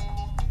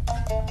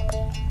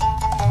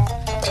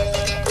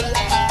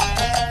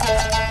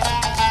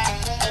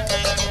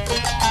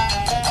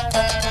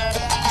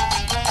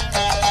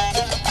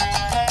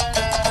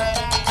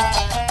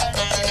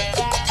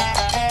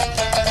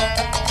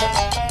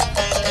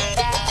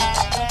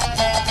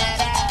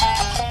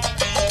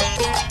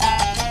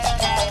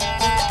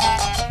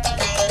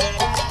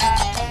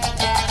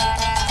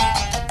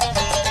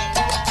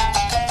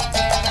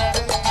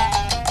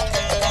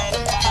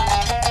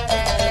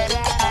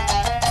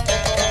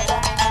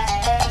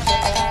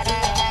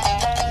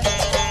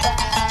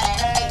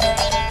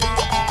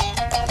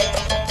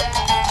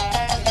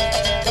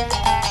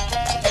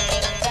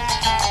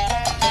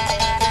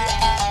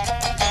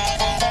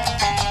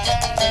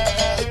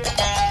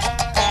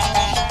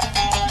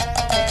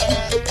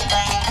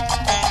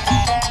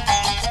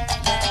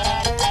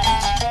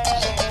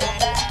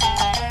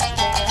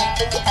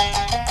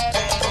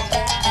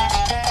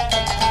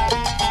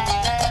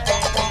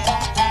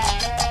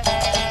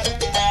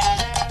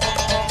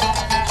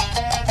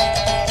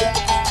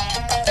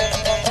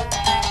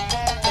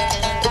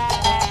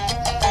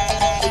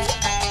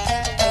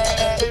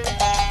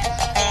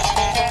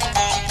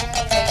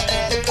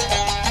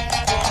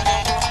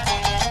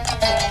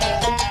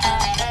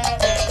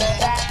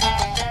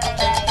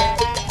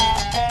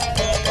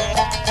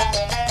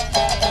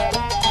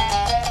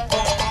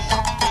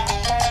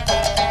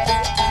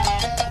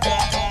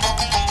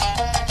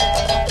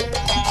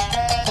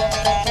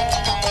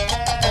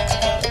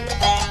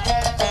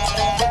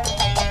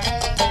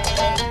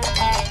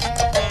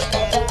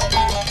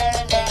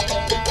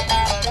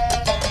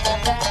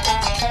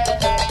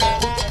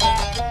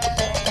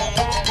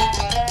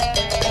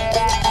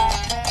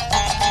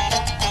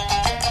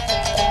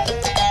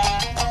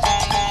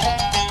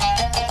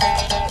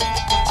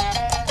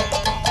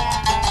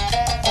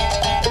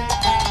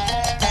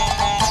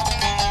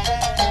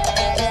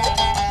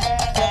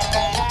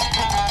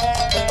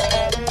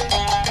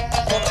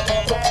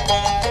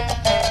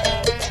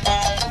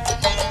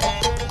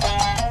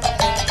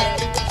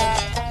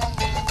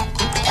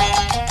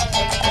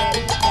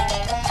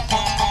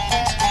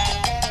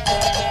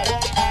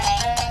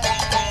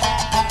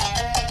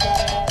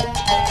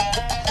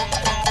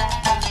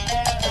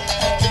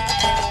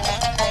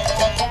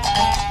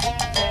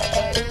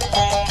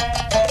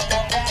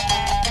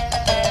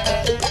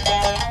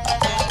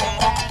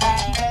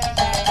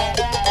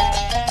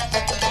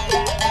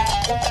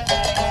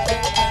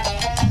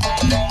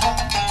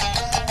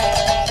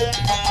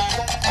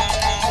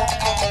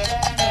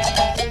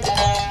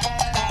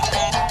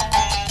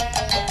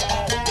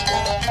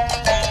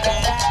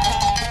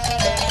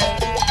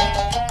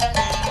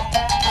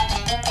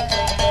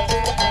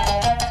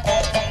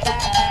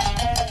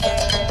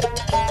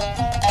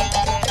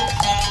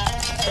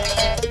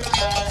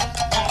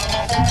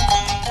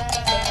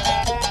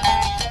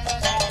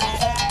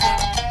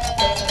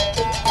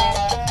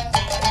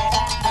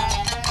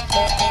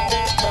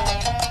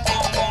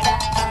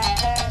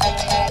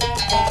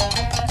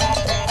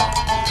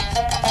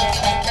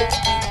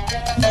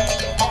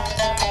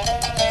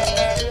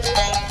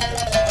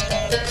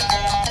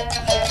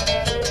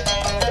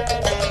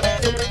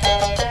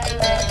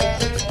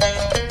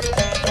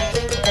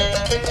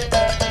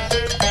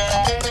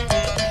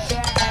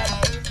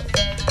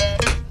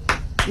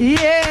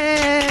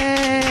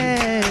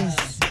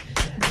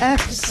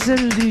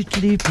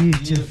 Absolutely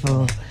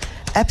beautiful.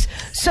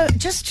 So,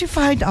 just to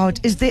find out,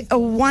 is there a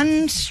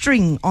one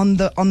string on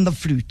the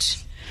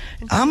flute?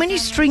 How many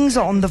strings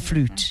are on the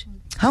flute?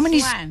 How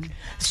many? One.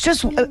 It's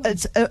just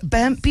it's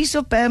a piece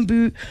of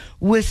bamboo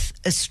with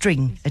a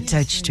string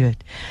attached to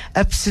it.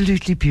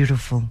 Absolutely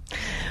beautiful.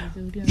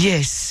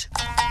 Yes.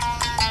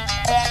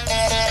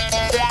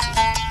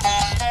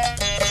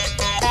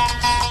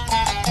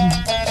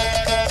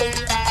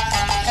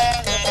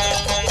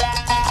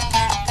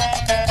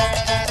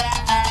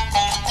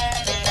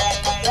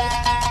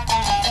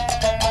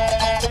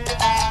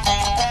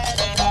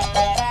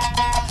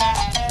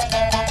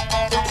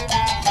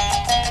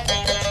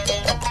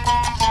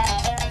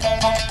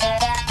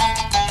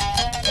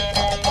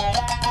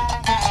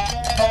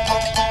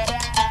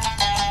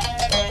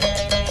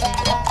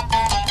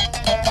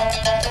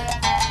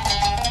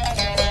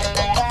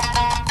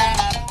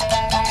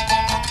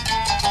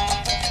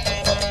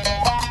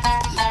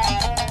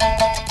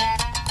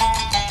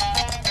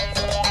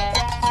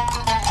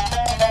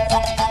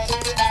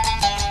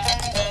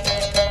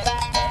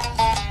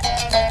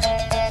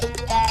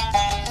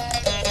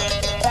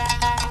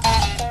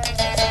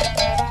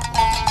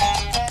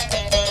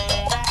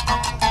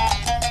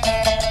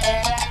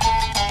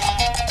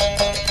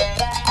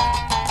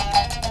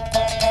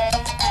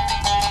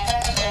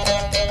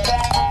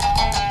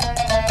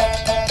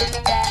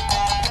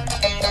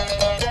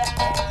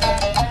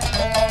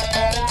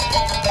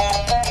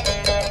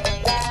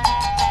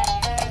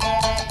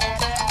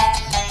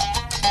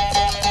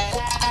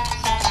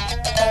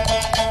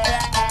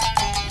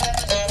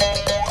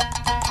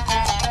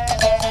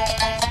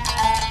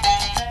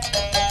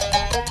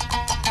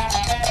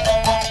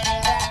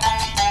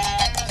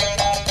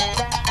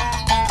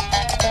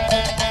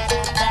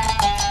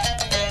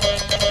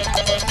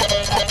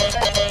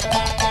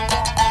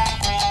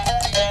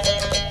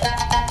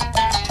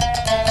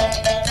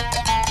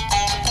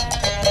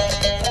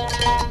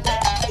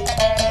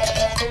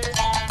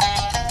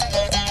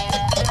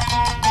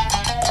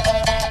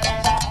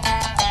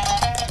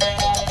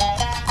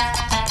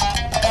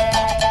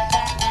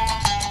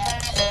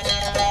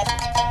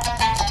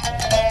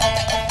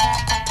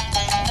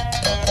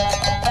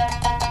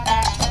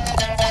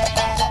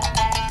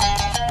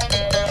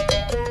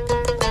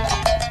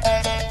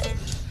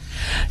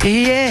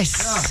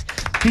 Yes,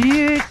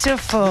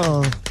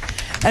 beautiful.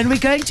 And we're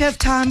going to have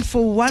time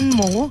for one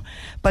more,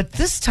 but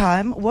this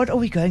time, what are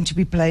we going to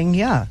be playing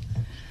here?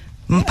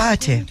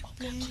 Mpate.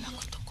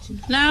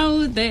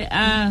 Now they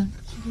are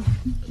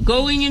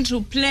going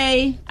into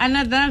play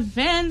another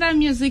Venda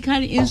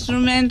musical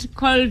instrument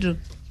called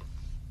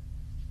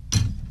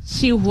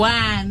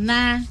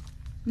Chiwana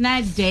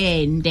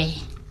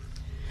Nadende.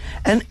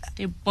 And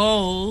The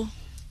bowl.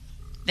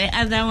 The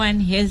other one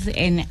has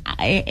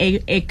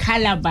a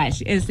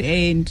calabash as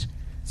a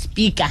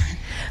speaker.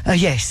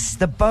 yes,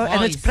 the bow,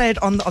 and it's Voice. played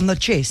on the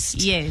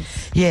chest.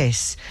 Yes.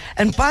 Yes.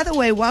 And by the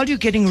way, while you're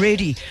getting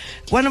ready,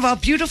 one of our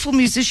beautiful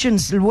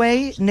musicians,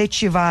 Lwe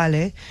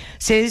Nechivale,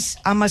 says,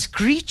 I must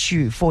greet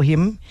you for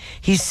him.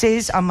 He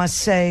says, I must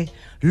say,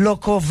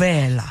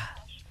 Lokovela.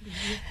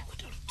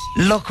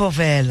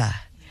 Lokovela.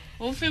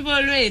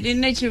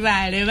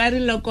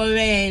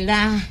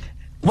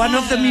 One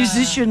of the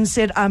musicians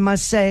said, I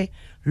must say,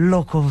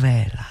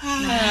 Lokovela.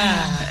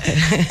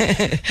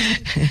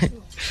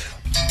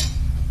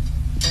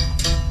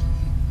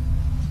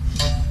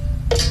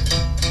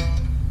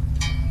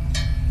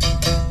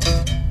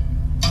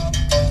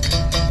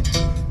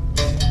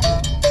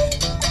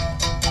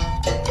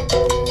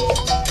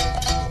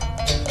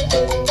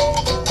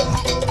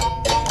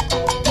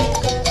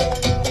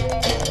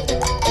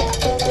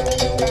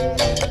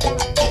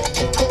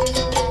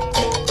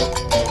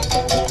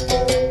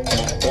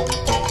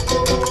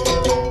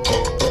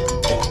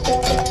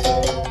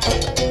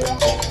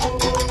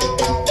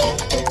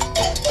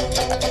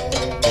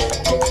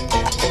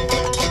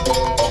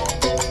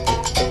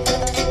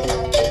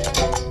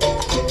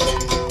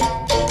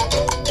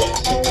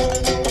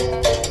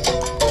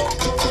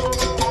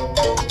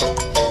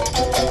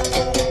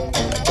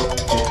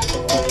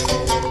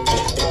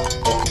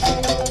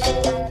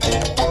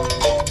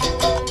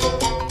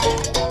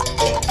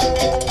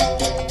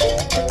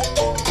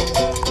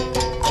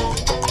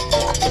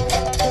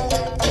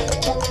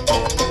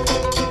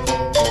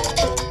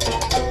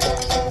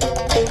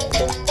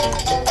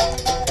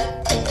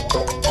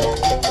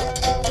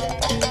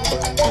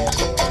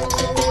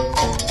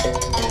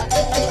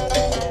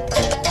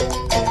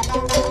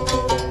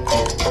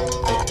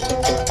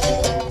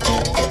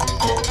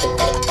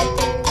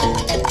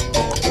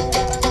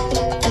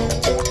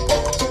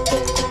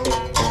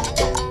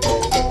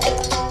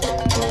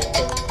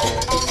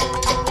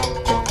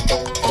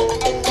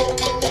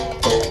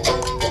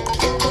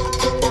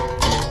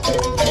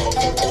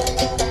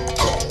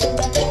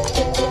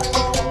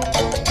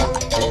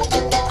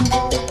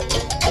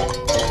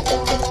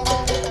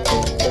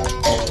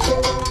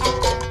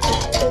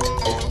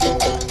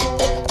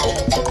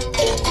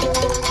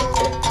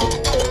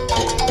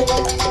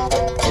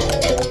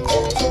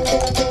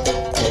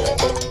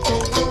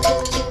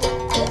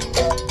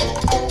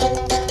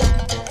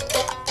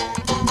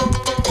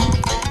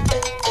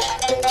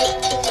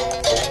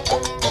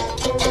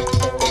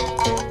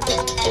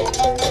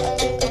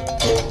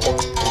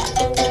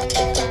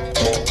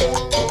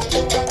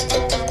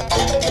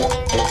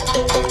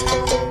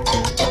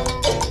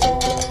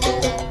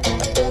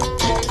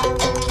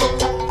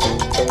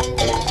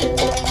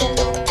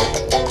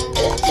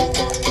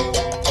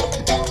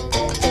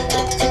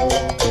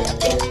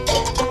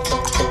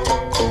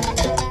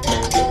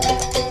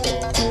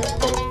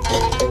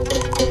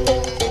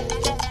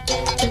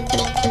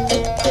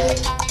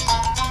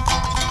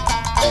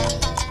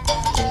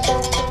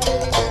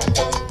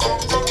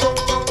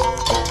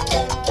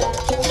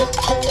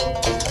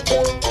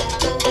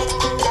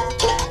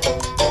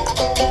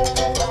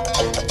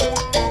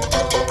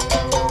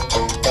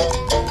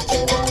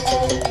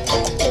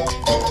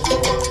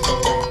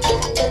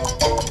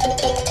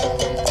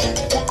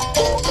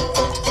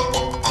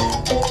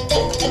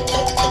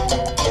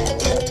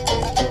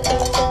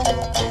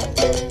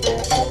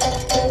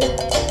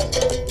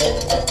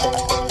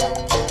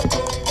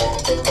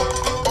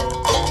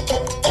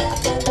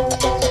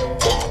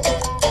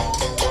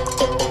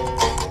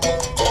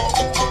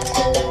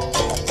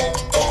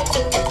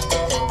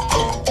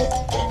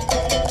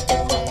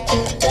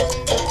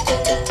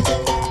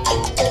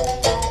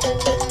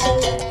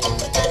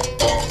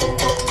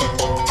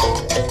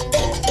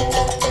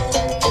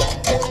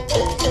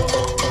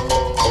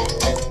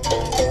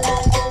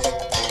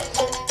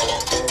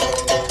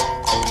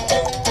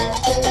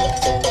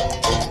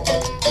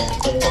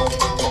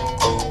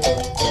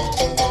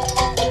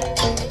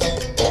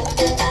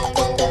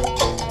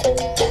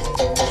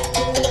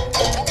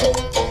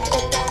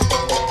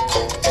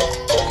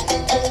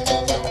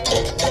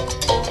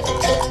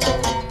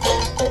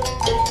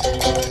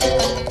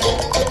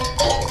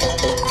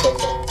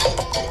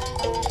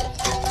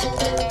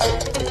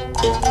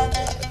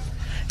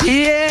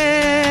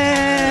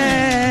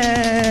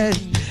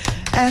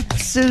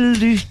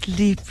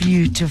 absolutely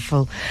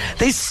beautiful.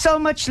 There's so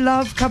much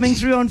love coming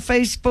through on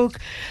Facebook.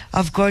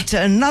 I've got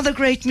another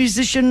great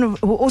musician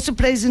who also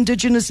plays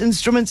indigenous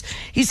instruments.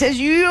 He says,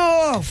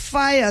 "Yo,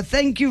 fire.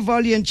 Thank you,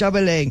 Vali and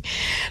Chabaleng."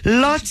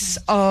 Lots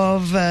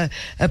of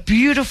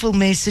beautiful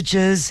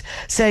messages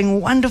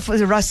saying wonderful.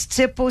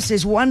 Rastsepo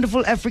says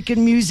wonderful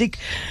African music.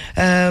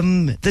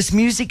 This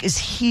music is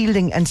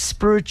healing and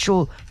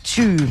spiritual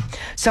too.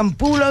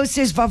 Sampulo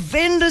says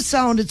Vavenda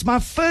sound. It's my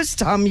first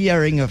time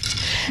hearing it,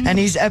 and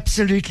he's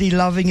absolutely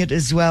loving it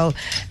as well.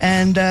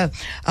 And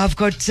I've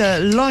got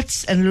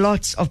lots and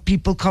lots of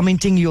people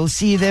commenting. You'll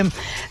see them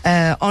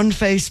on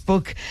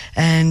Facebook,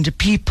 and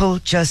people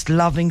just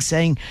loving,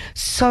 saying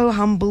so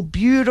humble,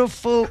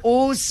 beautiful,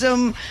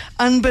 awesome,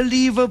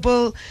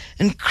 unbelievable,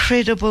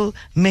 incredible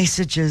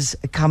messages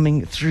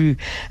coming through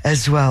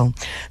as well.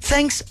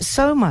 Thanks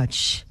so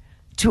much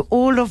to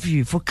all of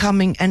you for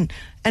coming and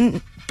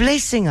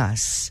blessing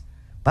us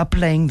by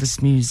playing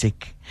this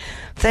music.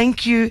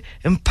 Thank you,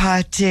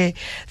 Mpate.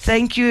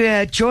 Thank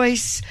you,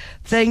 Joyce.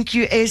 Thank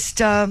you,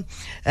 Esther.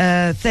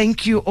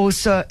 Thank you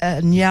also,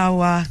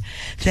 Nyawa.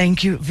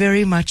 Thank you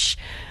very much.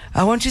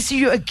 I want to see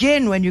you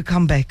again when you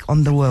come back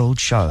on the World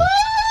Show.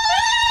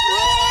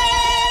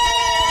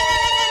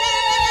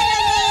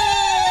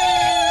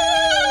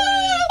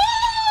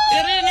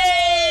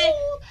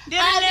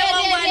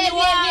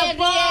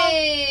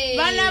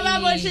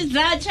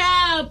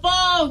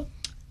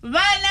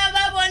 Vana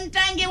vavo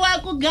ntangi wa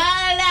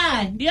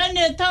kugala ndio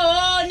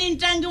netohoni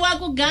ntangi wa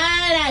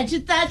kugala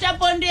chitsacha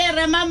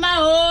pondera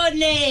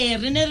mamahone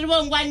rine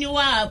rivongwani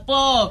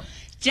wapo.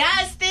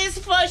 Justice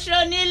for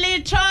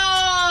Shonile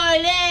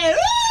Tole.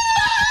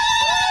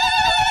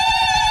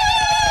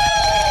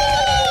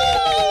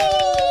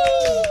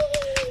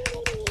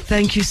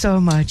 Thank you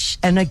so much.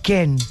 And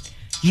again,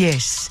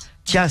 yes,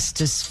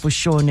 justice for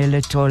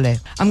Shonile Tole.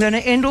 I'm going to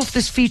end off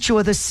this feature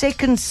with a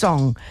second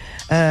song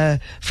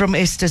from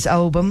Esther's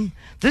album.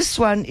 This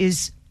one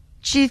is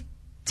Chite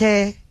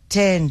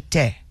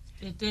Tente.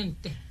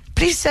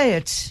 Please say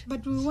it.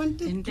 But we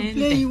wanted to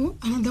play you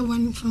another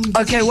one from...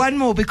 Okay, one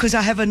more because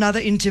I have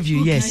another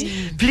interview. Okay. Yes,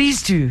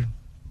 please do.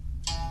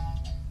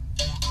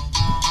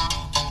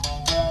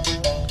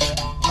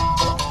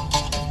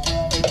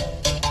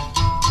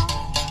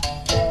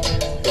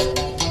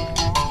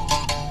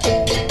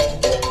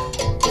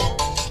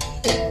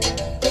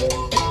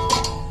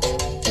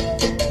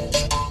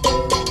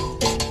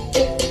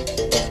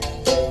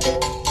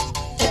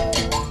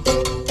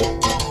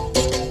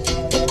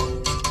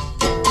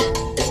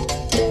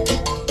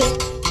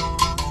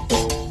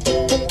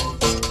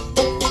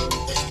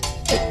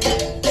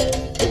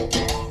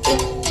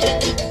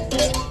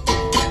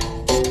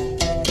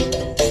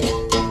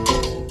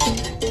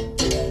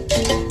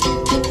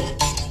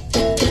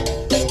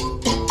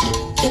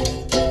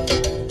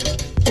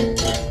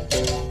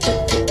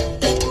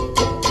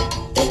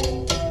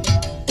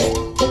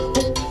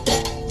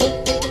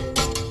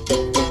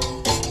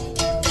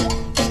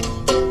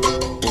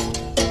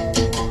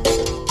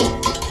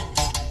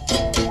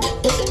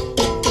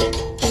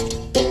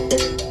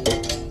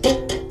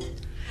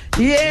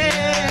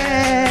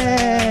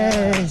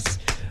 Yes,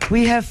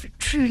 we have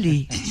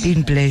truly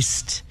been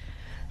blessed.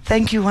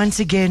 Thank you once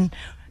again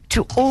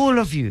to all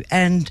of you,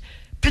 and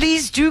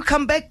please do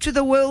come back to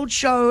the World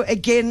Show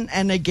again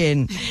and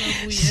again.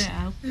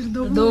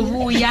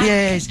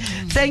 Yes,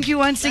 thank you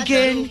once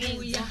again.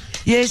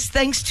 Yes,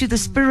 thanks to the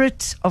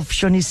spirit of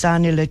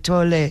Shonisani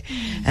Letole,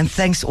 and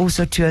thanks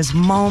also to his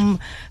mom,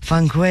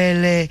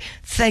 Fangwele.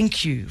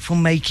 Thank you for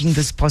making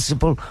this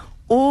possible,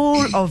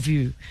 all of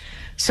you.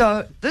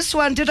 So this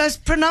one, did I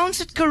pronounce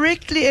it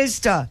correctly,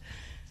 Esther?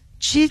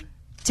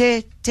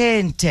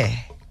 Chitetente.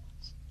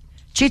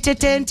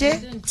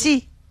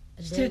 Chitetente?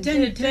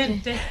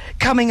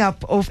 Coming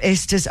up off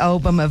Esther's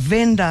album,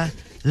 Venda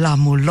La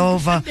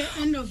Mulova. At the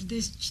end of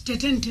this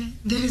Chitetente,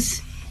 there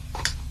is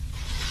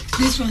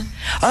this one.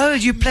 Oh,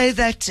 you play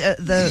that,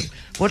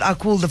 what I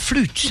call the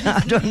flute.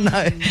 I don't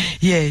know.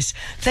 Yes.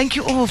 Thank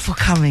you all for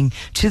coming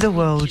to the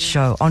World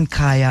Show on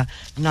Kaya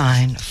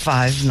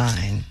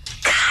 959.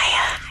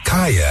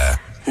 Kaya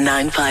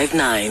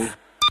 959.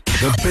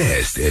 The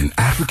best in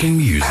African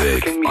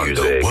music on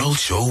the World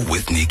Show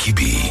with Nikki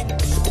B.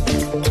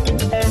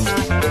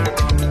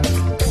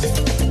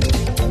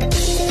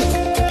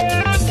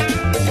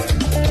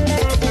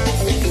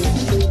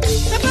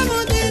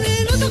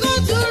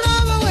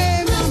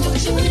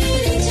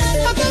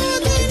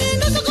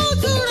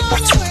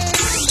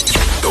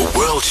 The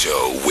World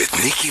Show with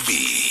Nikki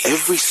B.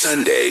 Every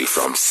Sunday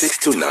from 6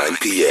 to 9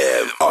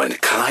 p.m. on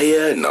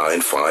Kaya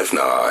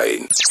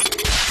 959.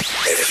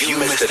 If you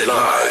missed it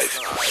live,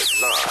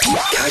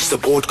 catch the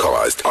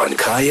podcast on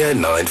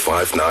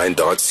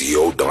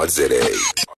kaya959.co.za.